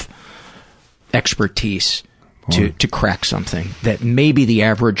of expertise to crack something that maybe the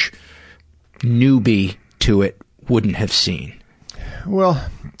average newbie to it wouldn't have seen. Well,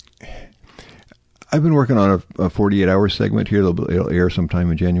 I've been working on a 48-hour segment here. It'll air sometime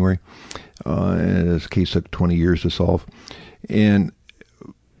in January. And this case took 20 years to solve. And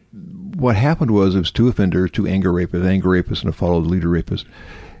what happened was it was two offenders, two anger rapists and a followed leader rapist.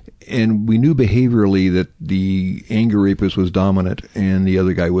 And we knew behaviorally that the anger rapist was dominant and the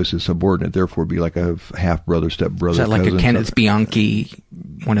other guy was his subordinate, therefore be like a half-brother, step-brother. Is that like cousin, a Kenneth Bianchi,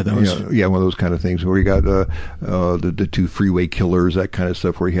 one of those? Yeah, one of those kind of things where you got the two freeway killers, that kind of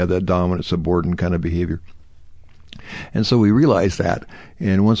stuff, where you had that dominant, subordinate kind of behavior. And so we realized that,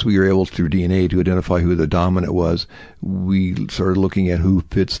 and once we were able through DNA to identify who the dominant was, we started looking at who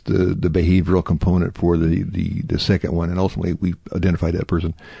fits the behavioral component for the second one, and ultimately we identified that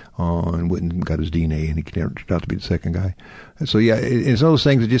person and went and got his DNA, and he turned out to be the second guy. And so yeah, it's one of those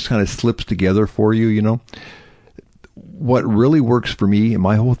things that just kind of slips together for you, What really works for me, and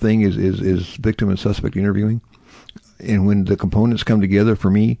my whole thing is victim and suspect interviewing. And when the components come together for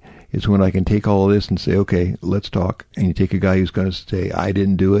me, it's when I can take all of this and say, okay, let's talk. And you take a guy who's going to say, I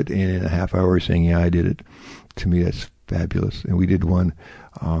didn't do it, and in a half hour he's saying, yeah, I did it. To me, that's fabulous. And we did one,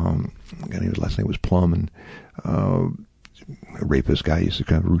 his last name was Plum, and a rapist guy. He's a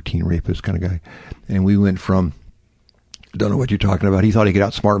kind of routine rapist kind of guy. And we went from, don't know what you're talking about. He thought he could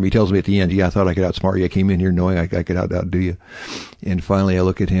outsmart me. He tells me at the end, yeah, I thought I could outsmart you. I came in here knowing I could outdo you. And finally I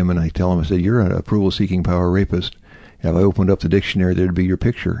look at him and I tell him, I said, you're an approval-seeking power rapist. If I opened up the dictionary, there'd be your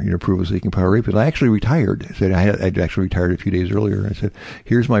picture, approval-seeking power rapist. I actually retired. I said I'd actually retired a few days earlier. I said,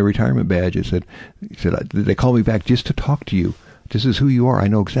 here's my retirement badge. He said, they called me back just to talk to you. This is who you are. I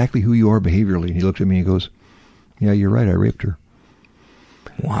know exactly who you are behaviorally. And he looked at me and he goes, yeah, you're right. I raped her.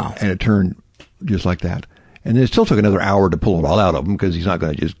 Wow. And it turned just like that. And then it still took another hour to pull it all out of him because he's not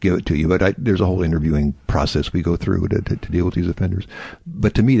going to just give it to you. But there's a whole interviewing process we go through to deal with these offenders.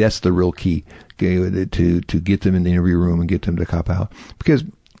 But to me, that's the real key, okay, to get them in the interview room and get them to cop out. Because,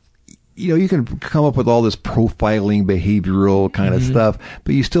 you can come up with all this profiling, behavioral kind of stuff,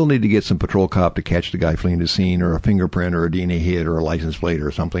 but you still need to get some patrol cop to catch the guy fleeing the scene, or a fingerprint or a DNA hit or a license plate or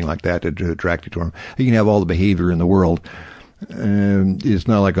something like that to attract you to him. You can have all the behavior in the world. It's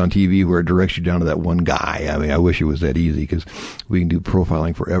not like on TV where it directs you down to that one guy. I mean, I wish it was that easy because we can do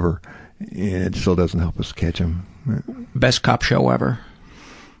profiling forever, and it still doesn't help us catch him. Best cop show ever?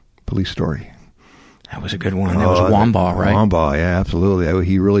 Police Story. That was a good one. That was Wambaugh, right? Wambaugh, yeah, absolutely.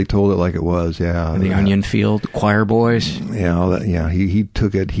 He really told it like it was, yeah. The Onion Field, the Choir Boys. Yeah, he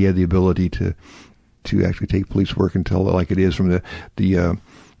took it. He had the ability to actually take police work and tell it like it is from the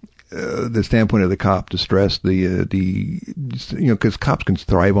standpoint of the cop, to stress because cops can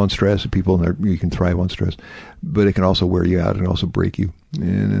thrive on stress, you can thrive on stress, but it can also wear you out and also break you,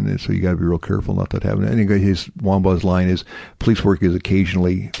 and so you got to be real careful not to happen. Anyway, Wambaugh's line is, police work is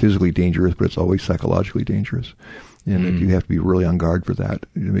occasionally physically dangerous, but it's always psychologically dangerous, and you have to be really on guard for that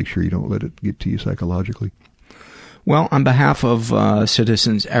to make sure you don't let it get to you psychologically. Well, on behalf of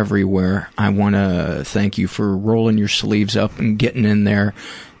citizens everywhere, I want to thank you for rolling your sleeves up and getting in there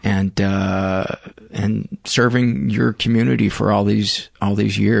and serving your community for all these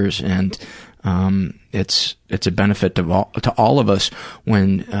years. And it's a benefit to all of us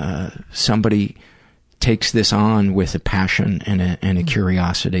when somebody takes this on with a passion and a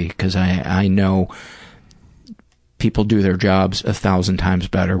curiosity, because I know people do their jobs 1,000 times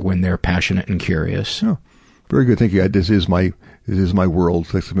better when they're passionate and curious. Oh. Very good. Thank you. This is my world.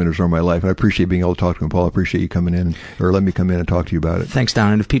 Sex offenders are my life. I appreciate being able to talk to him, Paul. I appreciate you coming in, or let me come in and talk to you about it. Thanks,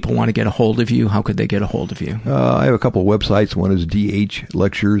 Don. And if people want to get a hold of you, how could they get a hold of you? I have a couple of websites. One is DH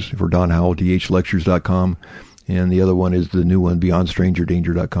Lectures for Don Howell, dhlectures.com. And the other one is the new one,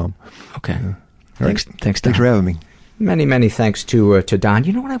 beyondstrangerdanger.com. Okay. Thanks, Don. Thanks for having me. Many, many thanks to Don.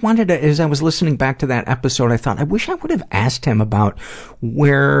 You know what I wanted to, as I was listening back to that episode, I thought, I wish I would have asked him about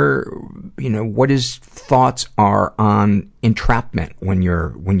where, what his thoughts are on entrapment when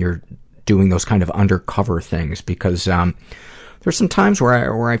you're doing those kind of undercover things, because there's some times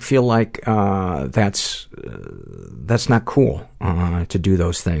where I feel like that's not cool to do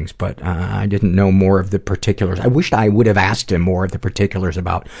those things, but I didn't know more of the particulars. I wished I would have asked him more of the particulars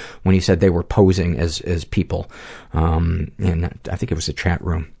about when he said they were posing as people, and I think it was a chat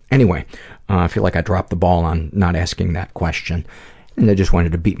room. Anyway, I feel like I dropped the ball on not asking that question. And I just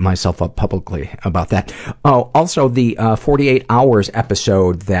wanted to beat myself up publicly about that. Oh, also the 48 Hours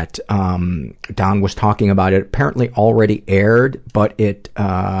episode that Don was talking about, it apparently already aired, but it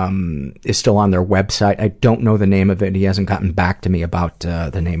is still on their website. I don't know the name of it. He hasn't gotten back to me about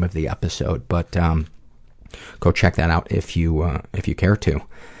the name of the episode, but go check that out if you care to.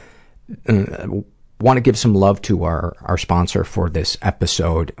 Want to give some love to our sponsor for this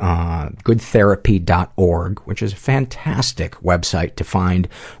episode, goodtherapy.org, which is a fantastic website to find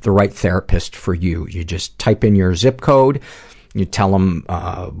the right therapist for you. You just type in your zip code, you tell them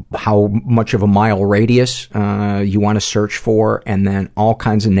how much of a mile radius you want to search for, and then all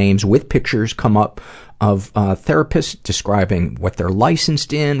kinds of names with pictures come up of therapists describing what they're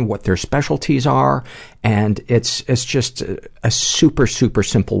licensed in, what their specialties are, and it's just a super, super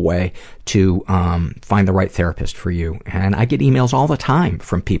simple way to find the right therapist for you. And I get emails all the time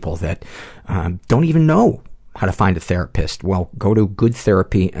from people that don't even know how to find a therapist. Well, go to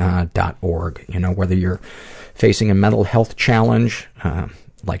goodtherapy.org. Whether you're facing a mental health challenge,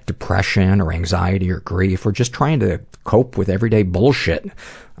 like depression or anxiety or grief, or just trying to cope with everyday bullshit,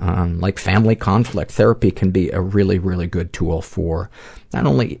 like family conflict, therapy can be a really, really good tool for not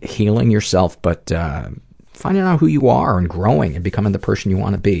only healing yourself, but finding out who you are and growing and becoming the person you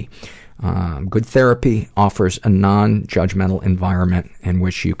want to be. Good Therapy offers a non-judgmental environment in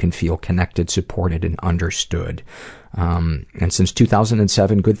which you can feel connected, supported, and understood. And since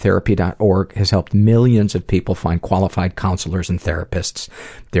 2007, goodtherapy.org has helped millions of people find qualified counselors and therapists.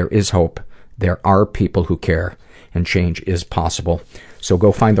 There is hope. There are people who care, and change is possible. So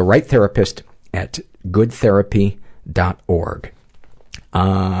go find the right therapist at goodtherapy.org.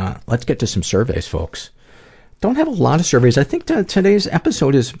 Let's get to some surveys, folks. Don't have a lot of surveys. I think today's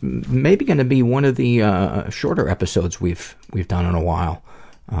episode is maybe going to be one of the shorter episodes we've done in a while.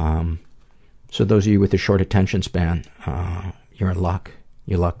 So those of you with a short attention span, you're in luck.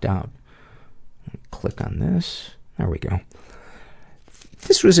 You lucked out. Click on this. There we go.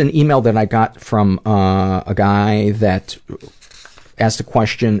 This was an email that I got from a guy that asked a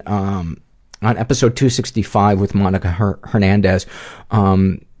question on episode 265 with Monica Hernandez.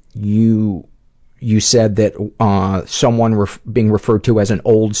 You said that someone being referred to as an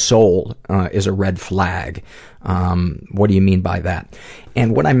old soul is a red flag. What do you mean by that?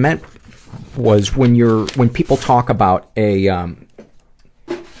 And what I meant was when people talk about a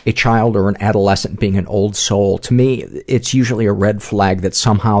child or an adolescent being an old soul, to me it's usually a red flag that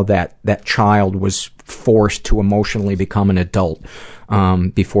somehow that child was forced to emotionally become an adult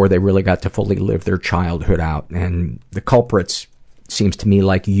before they really got to fully live their childhood out. And the culprits, seems to me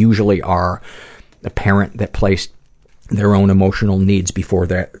like, usually are the parent that placed their own emotional needs before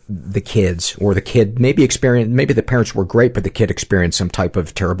the kids, or the kid maybe the parents were great, but the kid experienced some type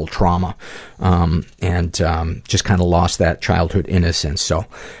of terrible trauma, and just kind of lost that childhood innocence. So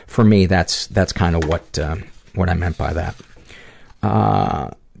for me, that's kind of what I meant by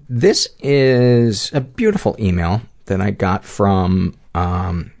that. This is a beautiful email that I got from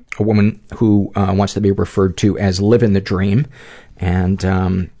a woman who wants to be referred to as Living the Dream,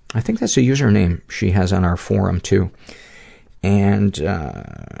 and I think that's a username she has on our forum too. And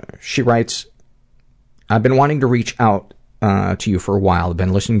she writes, I've been wanting to reach out to you for a while. I've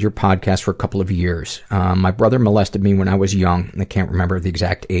been listening to your podcast for a couple of years. My brother molested me when I was young. I can't remember the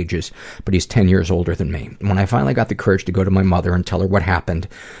exact ages, but he's 10 years older than me. When I finally got the courage to go to my mother and tell her what happened,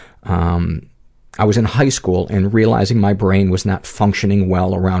 I was in high school and realizing my brain was not functioning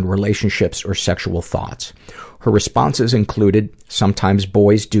well around relationships or sexual thoughts. Her responses included, sometimes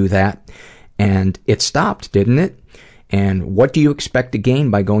boys do that, and it stopped, didn't it? And what do you expect to gain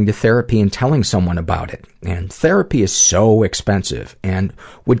by going to therapy and telling someone about it? And therapy is so expensive. And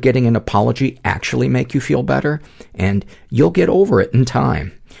would getting an apology actually make you feel better? And you'll get over it in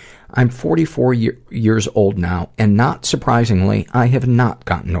time. I'm 44 years old now, and not surprisingly, I have not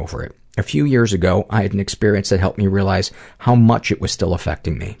gotten over it. A few years ago, I had an experience that helped me realize how much it was still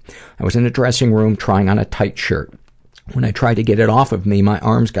affecting me. I was in a dressing room trying on a tight shirt. When I tried to get it off of me, my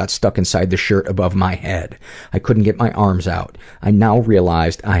arms got stuck inside the shirt above my head. I couldn't get my arms out. I now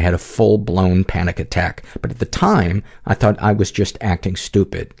realized I had a full-blown panic attack, but at the time, I thought I was just acting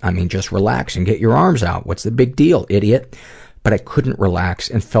stupid. I mean, just relax and get your arms out. What's the big deal, idiot? But I couldn't relax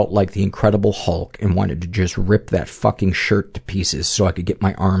and felt like the Incredible Hulk and wanted to just rip that fucking shirt to pieces so I could get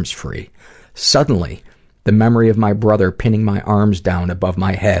my arms free. Suddenly, the memory of my brother pinning my arms down above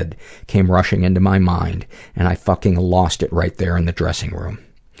my head came rushing into my mind, and I fucking lost it right there in the dressing room.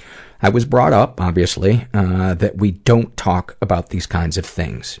 I was brought up, obviously, that we don't talk about these kinds of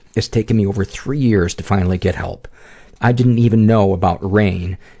things. It's taken me over 3 years to finally get help. I didn't even know about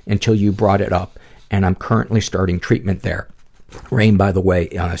RAIN until you brought it up, and I'm currently starting treatment there. RAIN, by the way,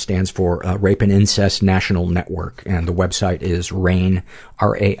 stands for Rape and Incest National Network, and the website is RAIN,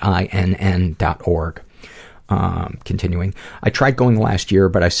 RAINN.org. Continuing. I tried going last year,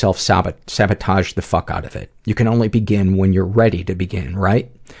 but I self-sabotaged the fuck out of it. You can only begin when you're ready to begin, right?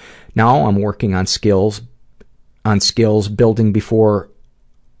 Now I'm working on skills building before,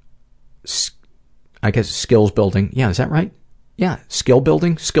 I guess skills building. Yeah, is that right? Yeah, skills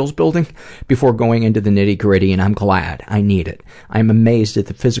building before going into the nitty-gritty, and I'm glad. I need it. I'm amazed at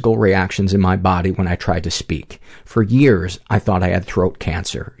the physical reactions in my body when I tried to speak. For years, I thought I had throat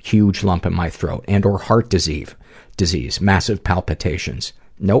cancer, huge lump in my throat, and or heart disease, massive palpitations.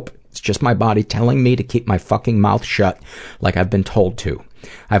 Nope, it's just my body telling me to keep my fucking mouth shut like I've been told to.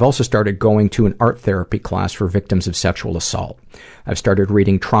 I've also started going to an art therapy class for victims of sexual assault. I've started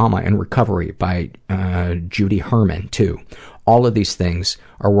reading Trauma and Recovery by Judy Herman, too. All of these things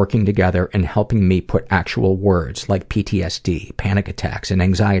are working together and helping me put actual words like PTSD, panic attacks, and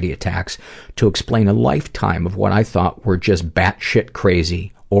anxiety attacks to explain a lifetime of what I thought were just batshit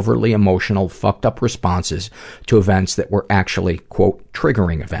crazy, overly emotional, fucked up responses to events that were actually, quote,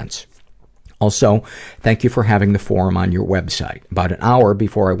 triggering events. Also, thank you for having the forum on your website. About an hour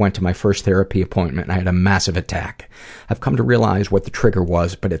before I went to my first therapy appointment, I had a massive attack. I've come to realize what the trigger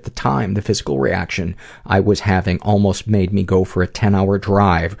was, but at the time, the physical reaction I was having almost made me go for a 10-hour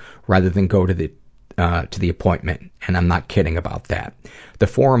drive rather than go to the appointment, and I'm not kidding about that. The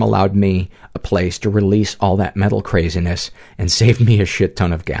forum allowed me a place to release all that mental craziness and saved me a shit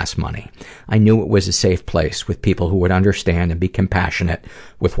ton of gas money. I knew it was a safe place with people who would understand and be compassionate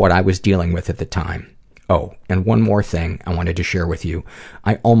with what I was dealing with at the time. Oh, and one more thing I wanted to share with you.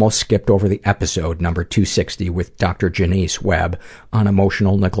 I almost skipped over the episode number 260 with Dr. Janice Webb on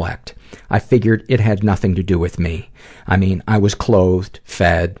emotional neglect. I figured it had nothing to do with me. I mean, I was clothed,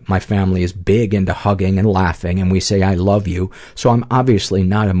 fed, my family is big into hugging and laughing, and we say I love you, so I'm obviously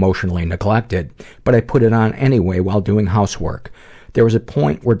not emotionally neglected, but I put it on anyway while doing housework. There was a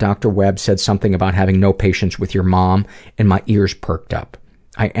point where Dr. Webb said something about having no patience with your mom, and my ears perked up.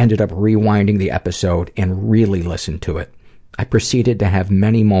 I ended up rewinding the episode and really listened to it. I proceeded to have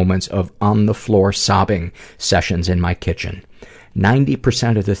many moments of on-the-floor sobbing sessions in my kitchen.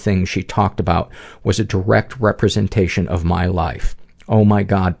 90% of the things she talked about was a direct representation of my life. Oh my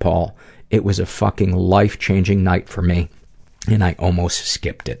God, Paul, it was a fucking life-changing night for me, and I almost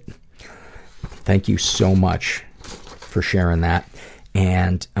skipped it. Thank you so much for sharing that.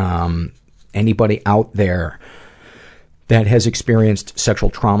 And anybody out there that has experienced sexual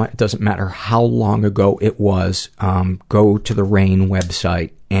trauma, it doesn't matter how long ago it was, go to the RAIN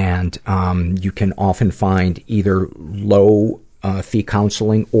website, and you can often find either low fee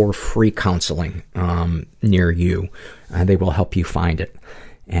counseling or free counseling near you. They will help you find it,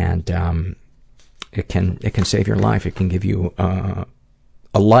 and it can save your life. It can give you a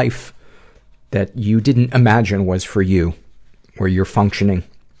life that you didn't imagine was for you, where you're functioning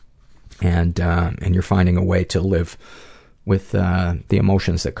and you're finding a way to live with the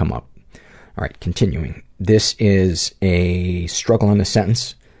emotions that come up. All right, continuing. This is a struggle in a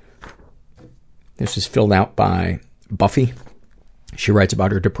sentence. This is filled out by Buffy. She writes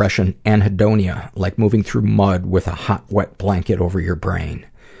about her depression, anhedonia, like moving through mud with a hot, wet blanket over your brain.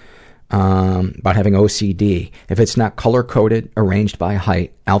 About having OCD. If it's not color-coded, arranged by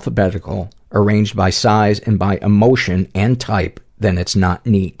height, alphabetical, arranged by size and by emotion and type, then it's not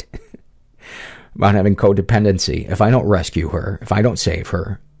neat. About having codependency. If I don't rescue her, if I don't save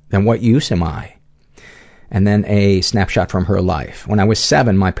her, then what use am I? And then a snapshot from her life. When I was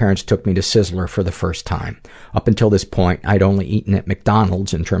 7, my parents took me to Sizzler for the first time. Up until this point, I'd only eaten at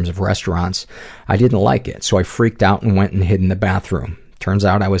McDonald's in terms of restaurants. I didn't like it, so I freaked out and went and hid in the bathroom. Turns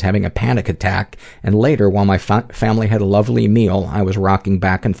out I was having a panic attack, and later, while my family had a lovely meal, I was rocking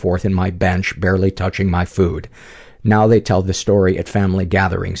back and forth in my bench, barely touching my food. Now they tell the story at family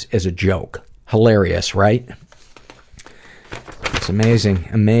gatherings as a joke. Hilarious, right? It's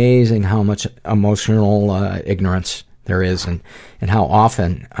amazing how much emotional ignorance There is, and how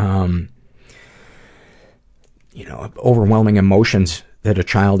often, overwhelming emotions that a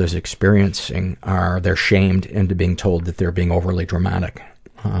child is experiencing they're shamed into being told that they're being overly dramatic.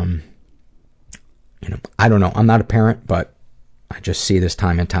 I don't know. I'm not a parent, but I just see this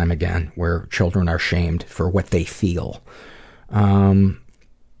time and time again where children are shamed for what they feel.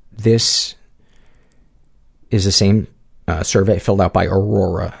 This is the same survey filled out by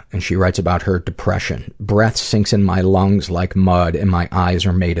Aurora, and she writes about her depression. Breath sinks in my lungs like mud, and my eyes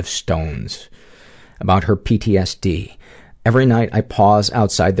are made of stones. About her PTSD. Every night I pause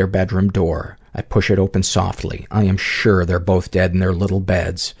outside their bedroom door. I push it open softly. I am sure they're both dead in their little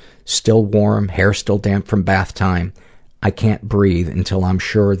beds. Still warm, hair still damp from bath time. I can't breathe until I'm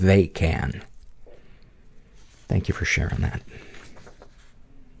sure they can. Thank you for sharing that.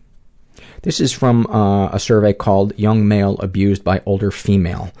 This is from a survey called Young Male Abused by Older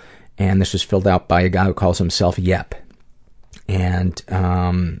Female. And this was filled out by a guy who calls himself Yep.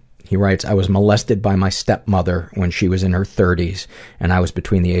 And he writes, I was molested by my stepmother when she was in her 30s, and I was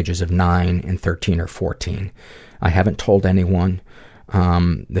between the ages of 9 and 13 or 14. I haven't told anyone.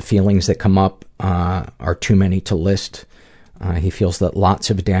 The feelings that come up are too many to list. He feels that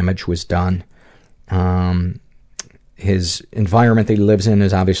lots of damage was done. His environment that he lives in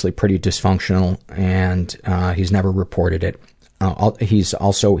is obviously pretty dysfunctional, and he's never reported it. He's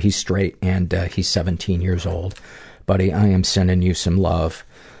straight, and he's 17 years old. Buddy, I am sending you some love.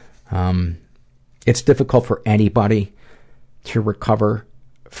 It's difficult for anybody to recover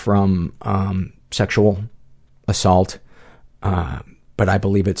from sexual assault, but I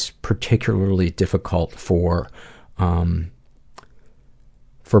believe it's particularly difficult for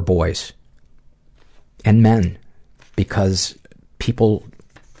boys and men, because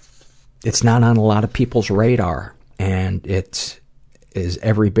it's not on a lot of people's radar, and it is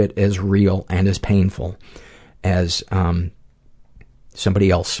every bit as real and as painful as somebody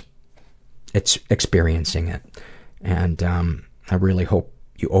else it's experiencing it. And I really hope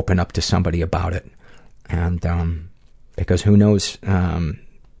you open up to somebody about it, and because who knows,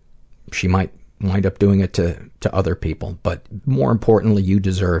 she might wind up doing it to other people. But more importantly, you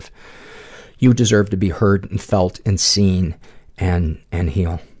deserve to be heard and felt and seen and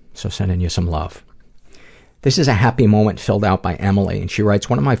heal. So sending you some love. This is a happy moment filled out by Emily, and she writes,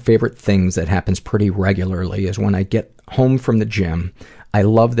 one of my favorite things that happens pretty regularly is when I get home from the gym. I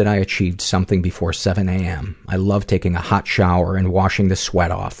love that I achieved something before 7 a.m. I love taking a hot shower and washing the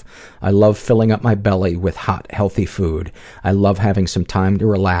sweat off. I love filling up my belly with hot, healthy food. I love having some time to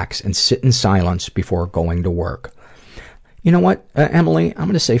relax and sit in silence before going to work. You know what, Emily? I'm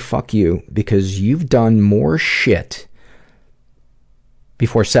going to say fuck you, because you've done more shit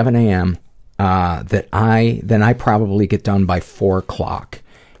before 7 a.m. Than I probably get done by 4 o'clock.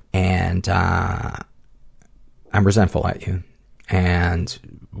 And I'm resentful at you. And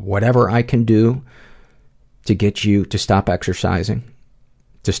whatever I can do to get you to stop exercising,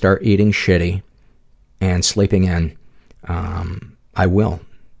 to start eating shitty, and sleeping in, I will.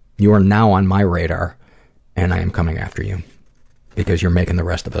 You are now on my radar, and I am coming after you, because you're making the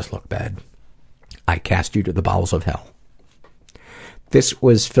rest of us look bad. I cast you to the bowels of hell. This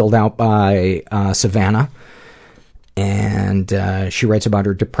was filled out by Savannah, and she writes about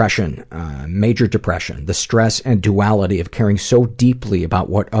her depression, major depression, the stress and duality of caring so deeply about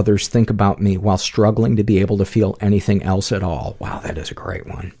what others think about me while struggling to be able to feel anything else at all. Wow, that is a great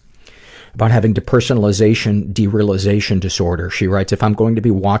one. About having depersonalization, derealization disorder. She writes, if I'm going to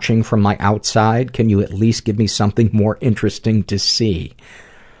be watching from my outside, can you at least give me something more interesting to see?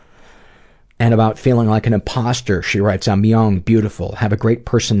 And about feeling like an imposter, she writes, I'm young, beautiful, have a great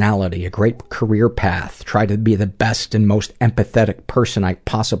personality, a great career path, try to be the best and most empathetic person I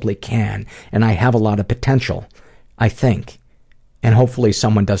possibly can, and I have a lot of potential, I think. And hopefully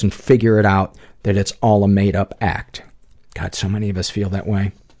someone doesn't figure it out that it's all a made-up act. God, so many of us feel that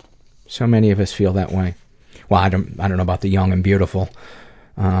way. So many of us feel that way. Well, I don't know about the young and beautiful,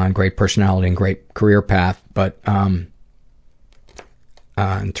 and great personality and great career path, but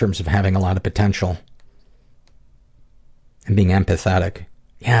in terms of having a lot of potential and being empathetic.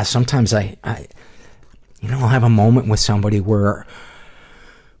 Yeah, sometimes I'll have a moment with somebody where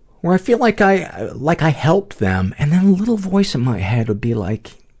I feel like I helped them, and then a little voice in my head would be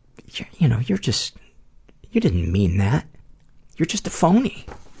like, you didn't mean that. You're just a phony.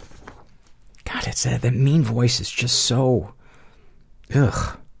 God, it's that mean voice is just so,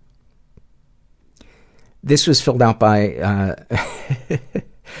 ugh. This was filled out by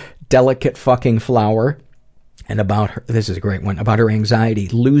Delicate Fucking Flower, and about her, this is a great one, about her anxiety,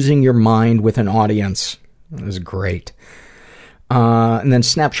 losing your mind with an audience. It was great. And then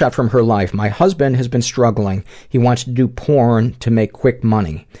snapshot from her life. My husband has been struggling. He wants to do porn to make quick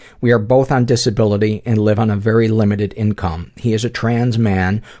money. We are both on disability and live on a very limited income. He is a trans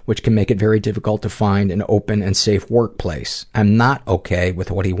man, which can make it very difficult to find an open and safe workplace. I'm not okay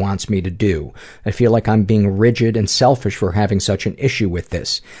with what he wants me to do. I feel like I'm being rigid and selfish for having such an issue with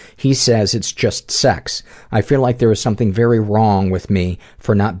this. He says it's just sex. I feel like there is something very wrong with me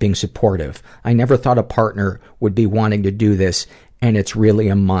for not being supportive. I never thought a partner would be wanting to do this, and it's really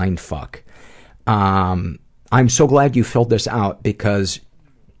a mind fuck. I'm so glad you filled this out, because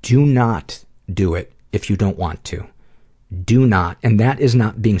do not do it if you don't want to. Do not. And that is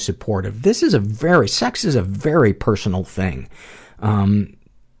not being supportive. Sex is a very personal thing. That's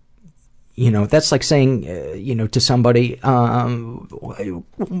like saying, to somebody, get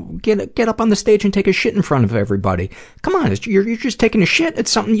up on the stage and take a shit in front of everybody. Come on, you're just taking a shit. It's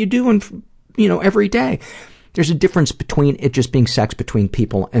something you do every day. There's a difference between it just being sex between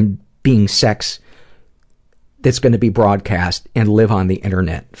people and being sex that's going to be broadcast and live on the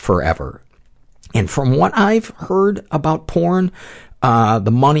internet forever. And from what I've heard about porn,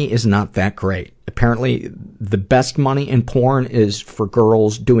 the money is not that great. Apparently, the best money in porn is for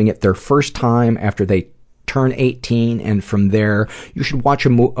girls doing it their first time after they turn 18, and from there, you should watch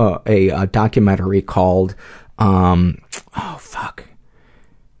a documentary called, Hot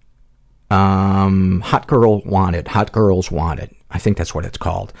Girls Wanted. I think that's what it's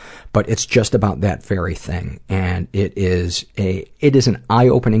called. But it's just about that very thing. And it is an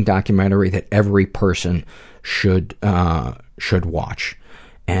eye-opening documentary that every person should watch.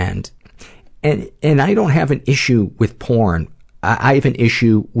 And I don't have an issue with porn. I have an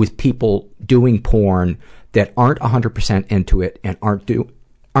issue with people doing porn that aren't 100% into it and aren't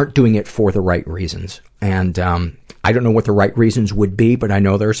doing it for the right reasons. And I don't know what the right reasons would be, but I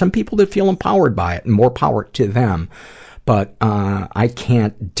know there are some people that feel empowered by it, and more power to them. But I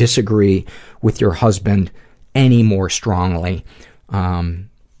can't disagree with your husband any more strongly.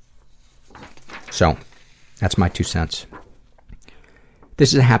 So that's my 2 cents.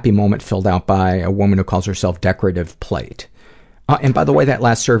 This is a happy moment filled out by a woman who calls herself Decorative Plate. And by the way, that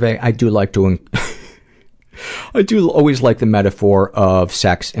last survey, I do always like the metaphor of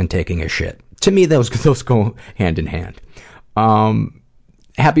sex and taking a shit. To me, those go hand in hand.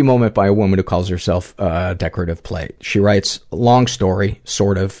 Happy moment by a woman who calls herself Decorative Plate. She writes, long story,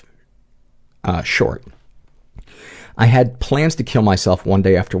 sort of short. I had plans to kill myself one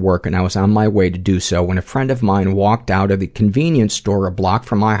day after work, and I was on my way to do so when a friend of mine walked out of the convenience store a block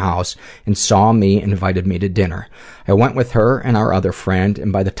from my house and saw me and invited me to dinner. I went with her and our other friend,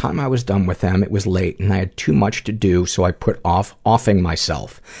 and by the time I was done with them, it was late, and I had too much to do, so I put offing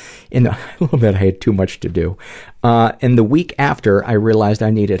myself. I love that I had too much to do. And the week after, I realized I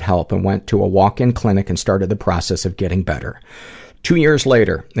needed help and went to a walk-in clinic and started the process of getting better. 2 years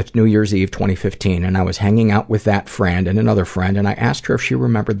later, it's New Year's Eve 2015, and I was hanging out with that friend and another friend, and I asked her if she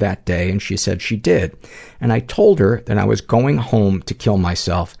remembered that day, and she said she did. And I told her that I was going home to kill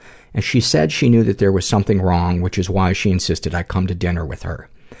myself, and she said she knew that there was something wrong, which is why she insisted I come to dinner with her.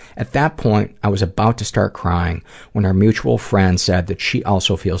 At that point, I was about to start crying when our mutual friend said that she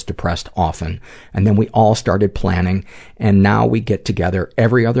also feels depressed often, and then we all started planning, and now we get together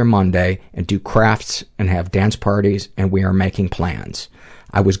every other Monday and do crafts and have dance parties, and we are making plans.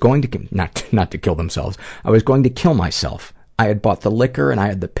 I was going to, not to kill themselves, I was going to kill myself. I had bought the liquor and I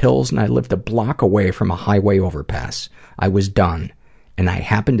had the pills, and I lived a block away from a highway overpass. I was done, and I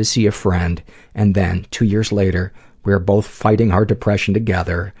happened to see a friend, and then 2 years later, we are both fighting our depression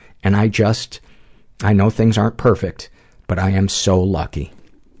together, and I know things aren't perfect, but I am so lucky.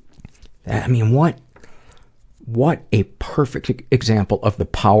 I mean, what a perfect example of the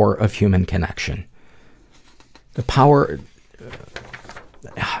power of human connection. The power...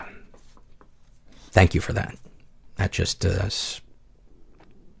 thank you for that. That just...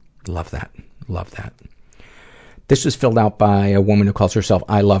 love that. Love that. This was filled out by a woman who calls herself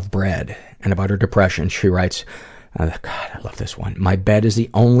I Love Bread, and about her depression, she writes... God, I love this one. My bed is the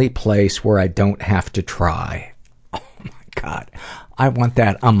only place where I don't have to try. Oh my God. I want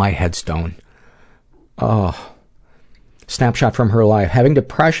that on my headstone. Oh. Snapshot from her life. Having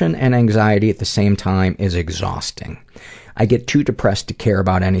depression and anxiety at the same time is exhausting. I get too depressed to care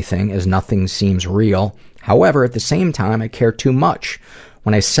about anything, as nothing seems real. However, at the same time, I care too much.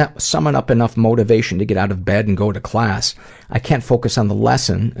 When I summon up enough motivation to get out of bed and go to class, I can't focus on the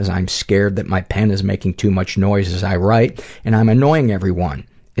lesson, as I'm scared that my pen is making too much noise as I write, and I'm annoying everyone.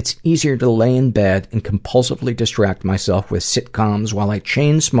 It's easier to lay in bed and compulsively distract myself with sitcoms while I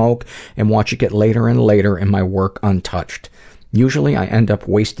chain smoke and watch it get later and later and my work untouched. Usually I end up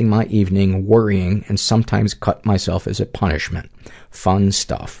wasting my evening worrying and sometimes cut myself as a punishment. Fun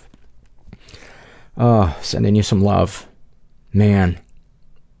stuff. Oh, sending you some love. Man.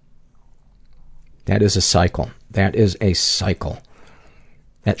 That is a cycle. That is a cycle.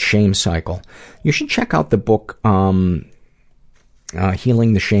 That shame cycle. You should check out the book, Healing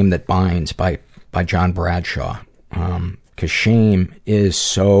the Shame That Binds by John Bradshaw. Because shame is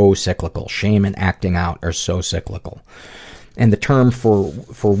so cyclical. Shame and acting out are so cyclical. And the term for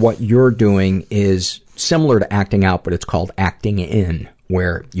what you're doing is similar to acting out, but it's called acting in,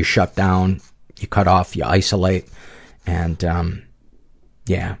 where you shut down, you cut off, you isolate, and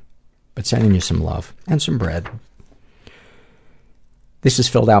yeah. But sending you some love and some bread. This is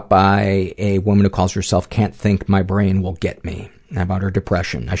filled out by a woman who calls herself Can't Think My Brain Will Get Me. About her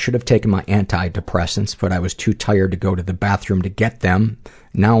depression. I should have taken my antidepressants, but I was too tired to go to the bathroom to get them.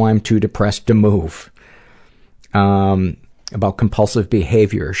 Now I'm too depressed to move. About compulsive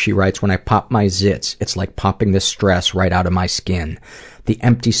behavior, she writes, when I pop my zits, it's like popping the stress right out of my skin. The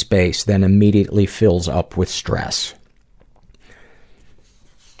empty space then immediately fills up with stress.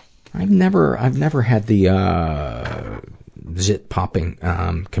 I've never had the zit popping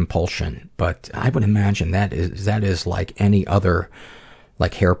compulsion, but I would imagine that is like any other,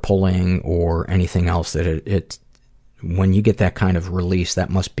 like hair pulling or anything else, that it when you get that kind of release, that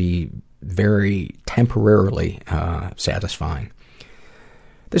must be very temporarily satisfying.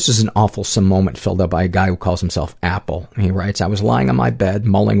 This is an awfulsome moment filled out by a guy who calls himself Apple. He writes, I was lying on my bed,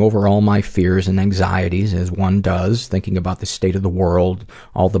 mulling over all my fears and anxieties, as one does, thinking about the state of the world,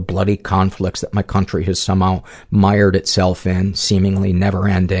 all the bloody conflicts that my country has somehow mired itself in, seemingly never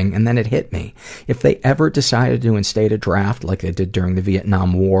ending, and then it hit me. If they ever decided to instate a draft like they did during the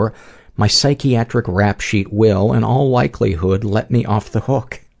Vietnam War, my psychiatric rap sheet will, in all likelihood, let me off the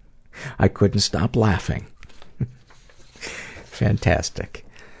hook. I couldn't stop laughing. Fantastic.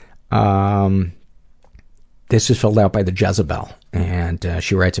 This is filled out by the Jezebel, and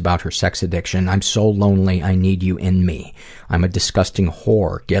she writes about her sex addiction. I'm so lonely, I need you in me. I'm a disgusting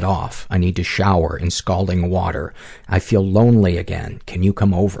whore, get off. I need to shower in scalding water. I feel lonely again, can you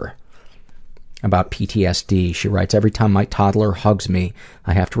come over? About PTSD, she writes, every time my toddler hugs me,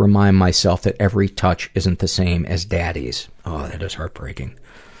 I have to remind myself that every touch isn't the same as daddy's. Oh, that is heartbreaking.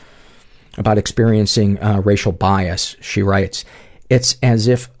 About experiencing racial bias, she writes, it's as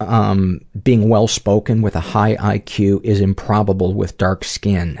if being well-spoken with a high IQ is improbable with dark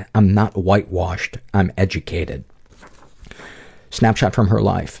skin. I'm not whitewashed. I'm educated. Snapshot from her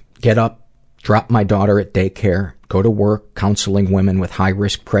life. Get up, drop my daughter at daycare, go to work counseling women with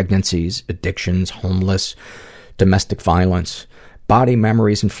high-risk pregnancies, addictions, homeless, domestic violence, body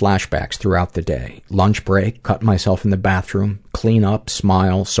memories and flashbacks throughout the day. Lunch break, cut myself in the bathroom, clean up,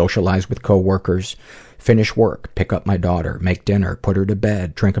 smile, socialize with coworkers, finish work, pick up my daughter, make dinner, put her to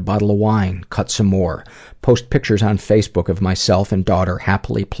bed, drink a bottle of wine, cut some more, post pictures on Facebook of myself and daughter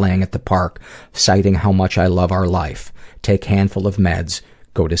happily playing at the park, citing how much I love our life, take handful of meds,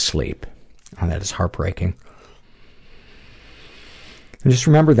 go to sleep. Oh, that is heartbreaking. And just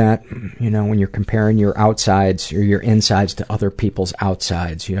remember that, when you're comparing your outsides or your insides to other people's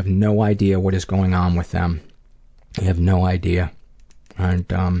outsides, you have no idea what is going on with them. You have no idea.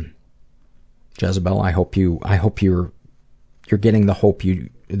 And, Jezebel, I hope you're getting the help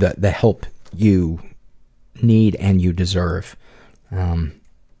you need and you deserve.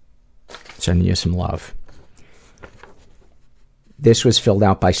 Sending you some love. This was filled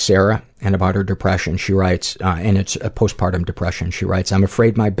out by Sarah, and about her depression, she writes, and it's a postpartum depression, she writes, I'm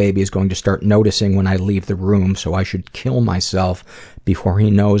afraid my baby is going to start noticing when I leave the room, so I should kill myself before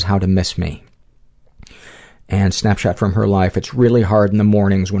he knows how to miss me. And snapshot from her life, it's really hard in the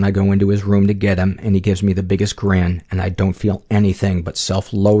mornings when I go into his room to get him, and he gives me the biggest grin, and I don't feel anything but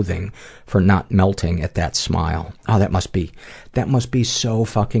self-loathing for not melting at that smile. Oh, that must be so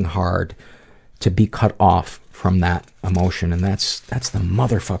fucking hard to be cut off from that emotion, and that's the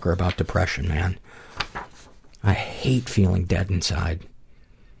motherfucker about depression, man. I hate feeling dead inside.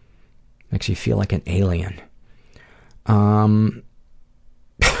 Makes you feel like an alien.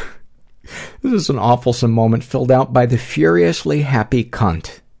 This is an awfulsome moment filled out by the furiously happy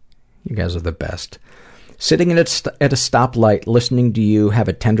cunt. You guys are the best. Sitting at a stoplight, listening to you have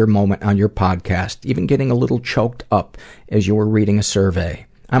a tender moment on your podcast, even getting a little choked up as you were reading a survey.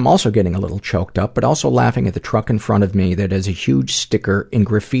 I'm also getting a little choked up, but also laughing at the truck in front of me that has a huge sticker in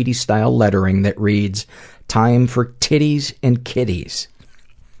graffiti-style lettering that reads, "Time for titties and kitties."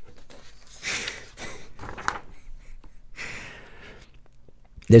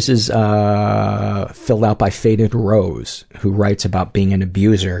 This is filled out by Faded Rose, who writes about being an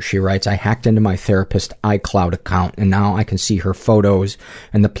abuser. She writes, I hacked into my therapist's iCloud account, and now I can see her photos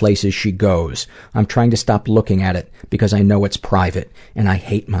and the places she goes. I'm trying to stop looking at it because I know it's private, and I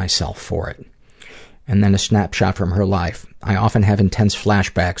hate myself for it. And then a snapshot from her life. I often have intense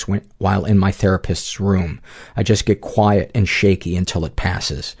flashbacks while in my therapist's room. I just get quiet and shaky until it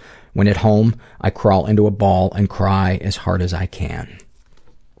passes. When at home, I crawl into a ball and cry as hard as I can.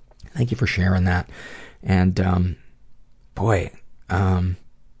 Thank you for sharing that. And, I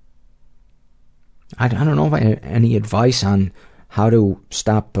don't know if I have any advice on how to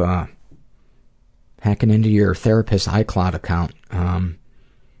stop hacking into your therapist's iCloud account.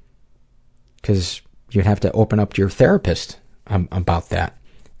 Because you'd have to open up to your therapist about that.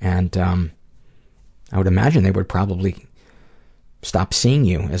 And I would imagine they would probably stop seeing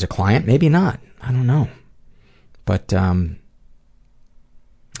you as a client. Maybe not. I don't know. But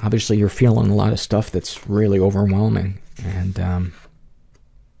obviously you're feeling a lot of stuff that's really overwhelming. And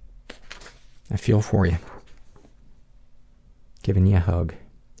I feel for you. Giving you a hug.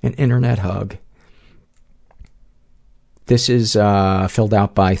 An internet hug. This is filled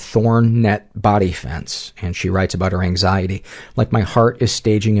out by Thornnet Body Fence, and she writes about her anxiety. Like my heart is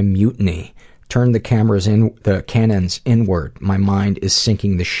staging a mutiny. Turn the cannons inward. My mind is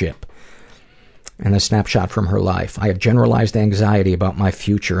sinking the ship. And a snapshot from her life. I have generalized anxiety about my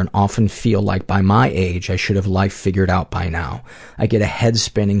future and often feel like by my age I should have life figured out by now. I get a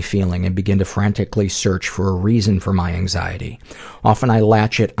head-spinning feeling and begin to frantically search for a reason for my anxiety. Often I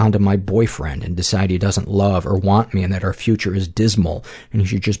latch it onto my boyfriend and decide he doesn't love or want me and that our future is dismal and he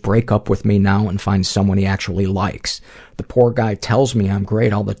should just break up with me now and find someone he actually likes. The poor guy tells me I'm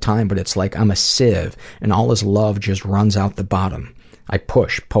great all the time, but it's like I'm a sieve and all his love just runs out the bottom. I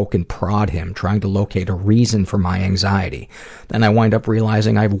push, poke, and prod him, trying to locate a reason for my anxiety. Then I wind up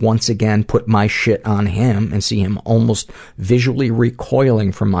realizing I've once again put my shit on him and see him almost visually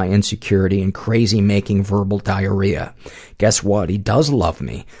recoiling from my insecurity and crazy-making verbal diarrhea. Guess what? He does love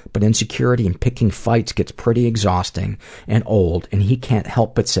me, but insecurity and picking fights gets pretty exhausting and old, and he can't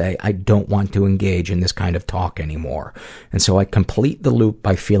help but say, I don't want to engage in this kind of talk anymore. And so I complete the loop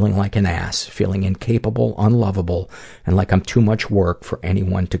by feeling like an ass, feeling incapable, unlovable, and like I'm too much work for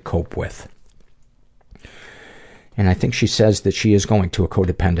anyone to cope with. And I think she says that she is going to a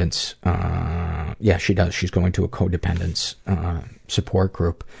codependence, yeah, she does. She's going to a codependence support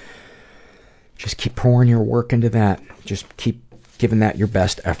group. Just keep pouring your work into that. Just keep giving that your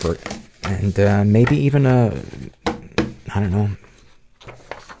best effort. And maybe even I don't know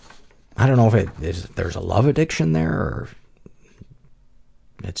if there's a love addiction there or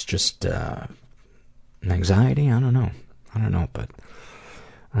it's just an anxiety. I don't know, but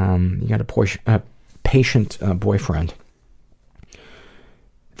you got a patient boyfriend.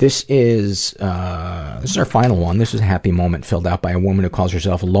 This is our final one. This is a happy moment filled out by a woman who calls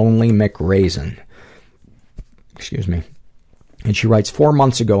herself Lonely McRaisin. Excuse me. And she writes, 4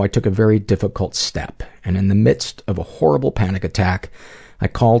 months ago, I took a very difficult step, and in the midst of a horrible panic attack, I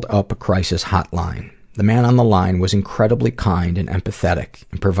called up a crisis hotline. The man on the line was incredibly kind and empathetic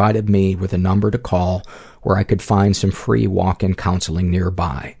and provided me with a number to call where I could find some free walk-in counseling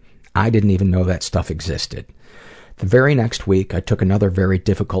nearby. I didn't even know that stuff existed. The very next week, I took another very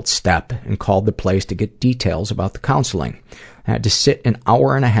difficult step and called the place to get details about the counseling. I had to sit an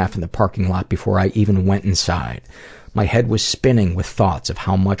hour and a half in the parking lot before I even went inside. My head was spinning with thoughts of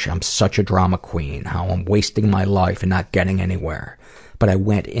how much I'm such a drama queen, how I'm wasting my life and not getting anywhere. But I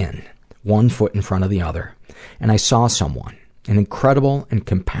went in, one foot in front of the other, and I saw someone, an incredible and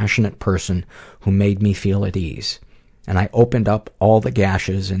compassionate person who made me feel at ease. And I opened up all the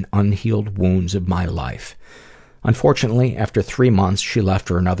gashes and unhealed wounds of my life. Unfortunately, after 3 months, she left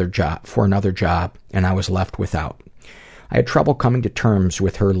for another job, and I was left without. I had trouble coming to terms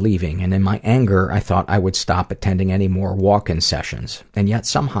with her leaving, and in my anger, I thought I would stop attending any more walk-in sessions. And yet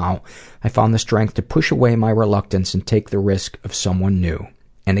somehow, I found the strength to push away my reluctance and take the risk of someone new.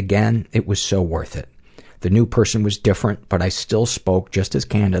 And again, it was so worth it. The new person was different, but I still spoke just as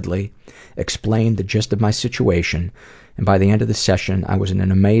candidly, explained the gist of my situation, and by the end of the session, I was in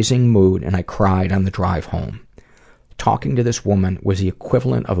an amazing mood and I cried on the drive home. Talking to this woman was the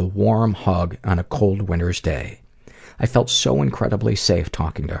equivalent of a warm hug on a cold winter's day. I felt so incredibly safe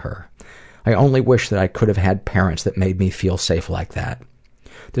talking to her. I only wish that I could have had parents that made me feel safe like that.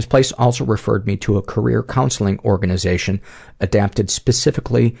 This place also referred me to a career counseling organization adapted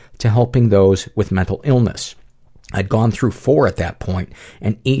specifically to helping those with mental illness. I'd gone through 4 at that point,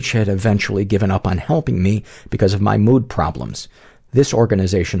 and each had eventually given up on helping me because of my mood problems. This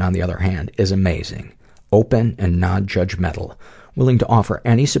organization, on the other hand, is amazing. Open and non-judgmental. willing to offer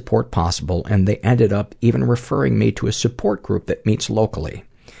any support possible, and they ended up even referring me to a support group that meets locally.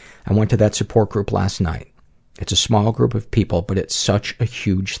 I went to that support group last night. It's a small group of people, but it's such a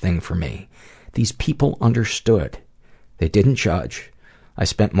huge thing for me. These people understood. They didn't judge. I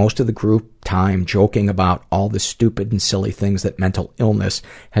spent most of the group time joking about all the stupid and silly things that mental illness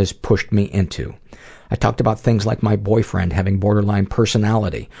has pushed me into. I talked about things like my boyfriend having borderline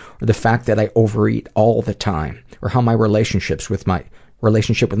personality, or the fact that I overeat all the time, or how my relationship with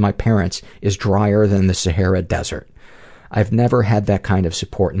my parents is drier than the Sahara Desert. I've never had that kind of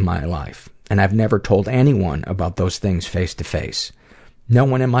support in my life, and I've never told anyone about those things face to face. No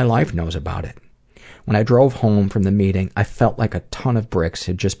one in my life knows about it. When I drove home from the meeting, I felt like a ton of bricks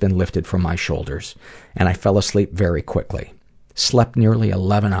had just been lifted from my shoulders, and I fell asleep very quickly. Slept nearly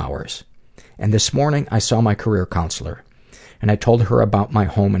 11 hours. And this morning, I saw my career counselor, and I told her about my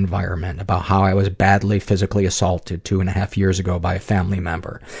home environment, about how I was badly physically assaulted 2.5 years ago by a family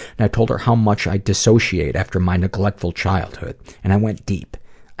member. And I told her how much I dissociate after my neglectful childhood. And I went deep.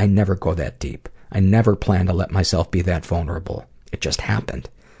 I never go that deep. I never plan to let myself be that vulnerable. It just happened.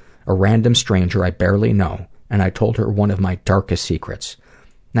 A random stranger I barely know, and I told her one of my darkest secrets.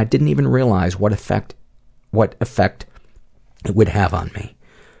 And I didn't even realize what effect it would have on me.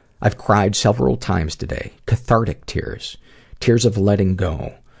 I've cried several times today, cathartic tears, tears of letting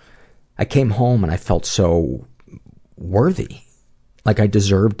go. I came home and I felt so worthy, like I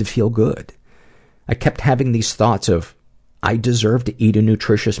deserved to feel good. I kept having these thoughts of, I deserve to eat a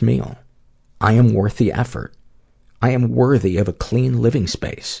nutritious meal. I am worth the effort. I am worthy of a clean living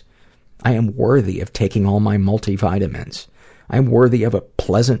space. I am worthy of taking all my multivitamins. I am worthy of a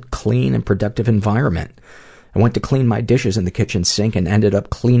pleasant, clean, and productive environment. I went to clean my dishes in the kitchen sink and ended up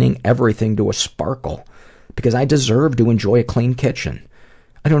cleaning everything to a sparkle because I deserve to enjoy a clean kitchen.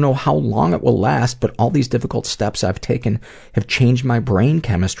 I don't know how long it will last, but all these difficult steps I've taken have changed my brain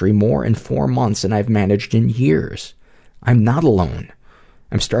chemistry more in 4 months than I've managed in years. I'm not alone.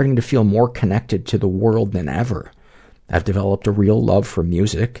 I'm starting to feel more connected to the world than ever. I've developed a real love for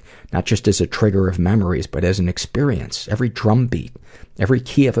music, not just as a trigger of memories, but as an experience. Every drum beat, every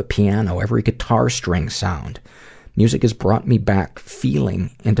key of a piano, every guitar string sound. Music has brought me back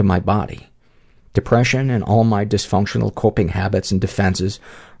feeling into my body. Depression and all my dysfunctional coping habits and defenses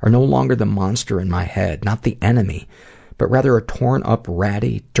are no longer the monster in my head, not the enemy, but rather a torn up,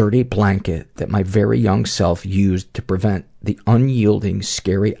 ratty, dirty blanket that my very young self used to prevent the unyielding,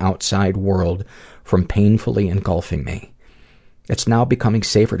 scary outside world from painfully engulfing me. It's now becoming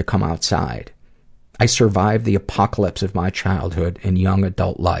safer to come outside. I survived the apocalypse of my childhood and young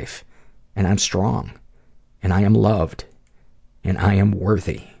adult life, and I'm strong, and I am loved, and I am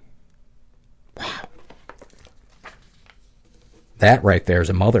worthy. Wow. That right there is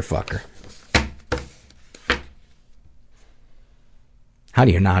a motherfucker. How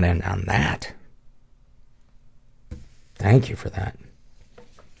do you not end on that? Thank you for that.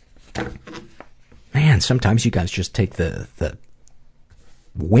 Man, sometimes you guys just take the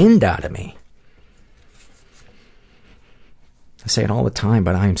wind out of me. I say it all the time,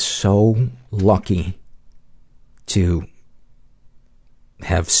 but I am so lucky to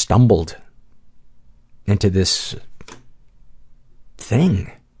have stumbled into this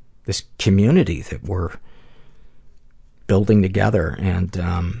thing, this community that we're building together. And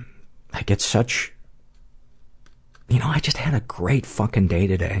I get such, I just had a great fucking day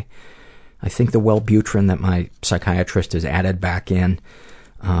today. I think the Wellbutrin that my psychiatrist has added back in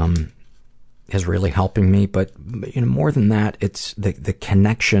is really helping me. But more than that, it's the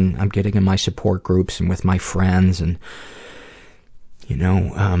connection I'm getting in my support groups and with my friends, and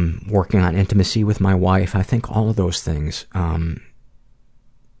working on intimacy with my wife. I think all of those things I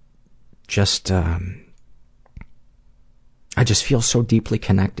just feel so deeply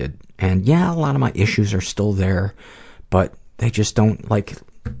connected. And yeah, a lot of my issues are still there, but they just don't, like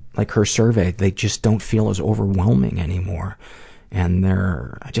her survey, they just don't feel as overwhelming anymore. And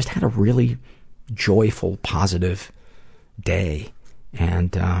I just had a really joyful, positive day.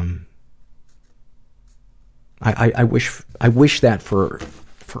 And I wish that for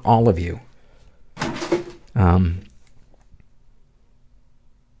all of you.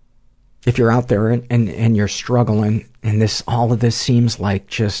 If you're out there and you're struggling, and all of this seems like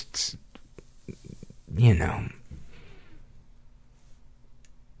just,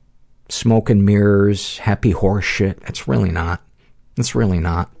 smoke and mirrors, happy horse shit. It's really not. It's really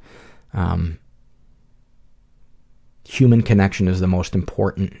not. Human connection is the most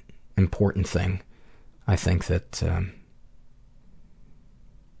important thing, I think, that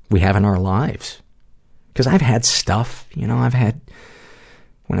we have in our lives. Because I've had stuff,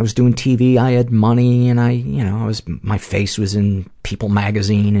 when I was doing TV, I had money, and my face was in People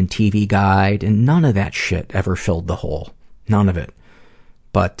magazine and TV Guide, and none of that shit ever filled the hole. None of it.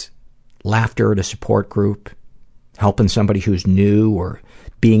 But laughter at a support group, helping somebody who's new, or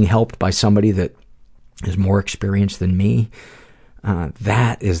being helped by somebody that is more experienced than me,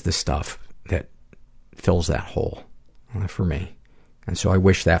 that is the stuff that fills that hole for me. And so I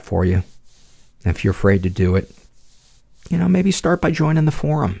wish that for you. And if you're afraid to do it, maybe start by joining the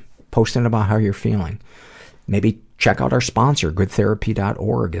forum, posting about how you're feeling. Maybe check out our sponsor,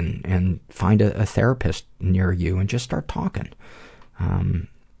 goodtherapy.org, and find a therapist near you and just start talking. I'm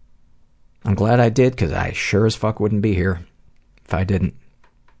glad I did, because I sure as fuck wouldn't be here if I didn't.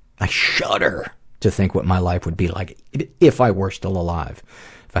 I shudder to think what my life would be like if I were still alive,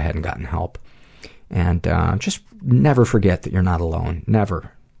 if I hadn't gotten help. And just never forget that you're not alone.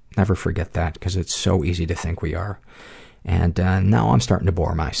 Never forget that, because it's so easy to think we are. And now I'm starting to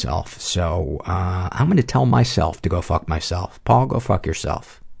bore myself, so I'm going to tell myself to go fuck myself. Paul, go fuck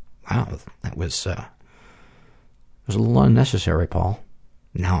yourself. Wow, that was a little unnecessary, Paul.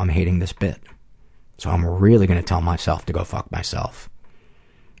 Now I'm hating this bit. So I'm really going to tell myself to go fuck myself.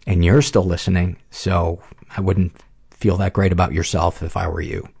 And you're still listening, so I wouldn't feel that great about yourself if I were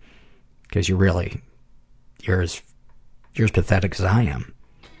you. Because you're as pathetic as I am.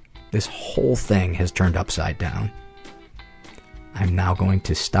 This whole thing has turned upside down. I'm now going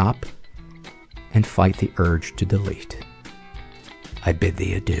to stop and fight the urge to delete. I bid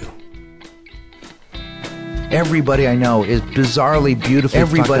thee adieu. Everybody I know is bizarrely beautifully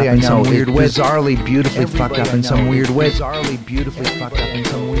fucked up in some weird way. Bizarrely beautifully fucked up in some weird way. Bizarrely beautifully fucked up in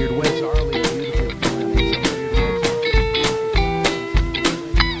some weird way.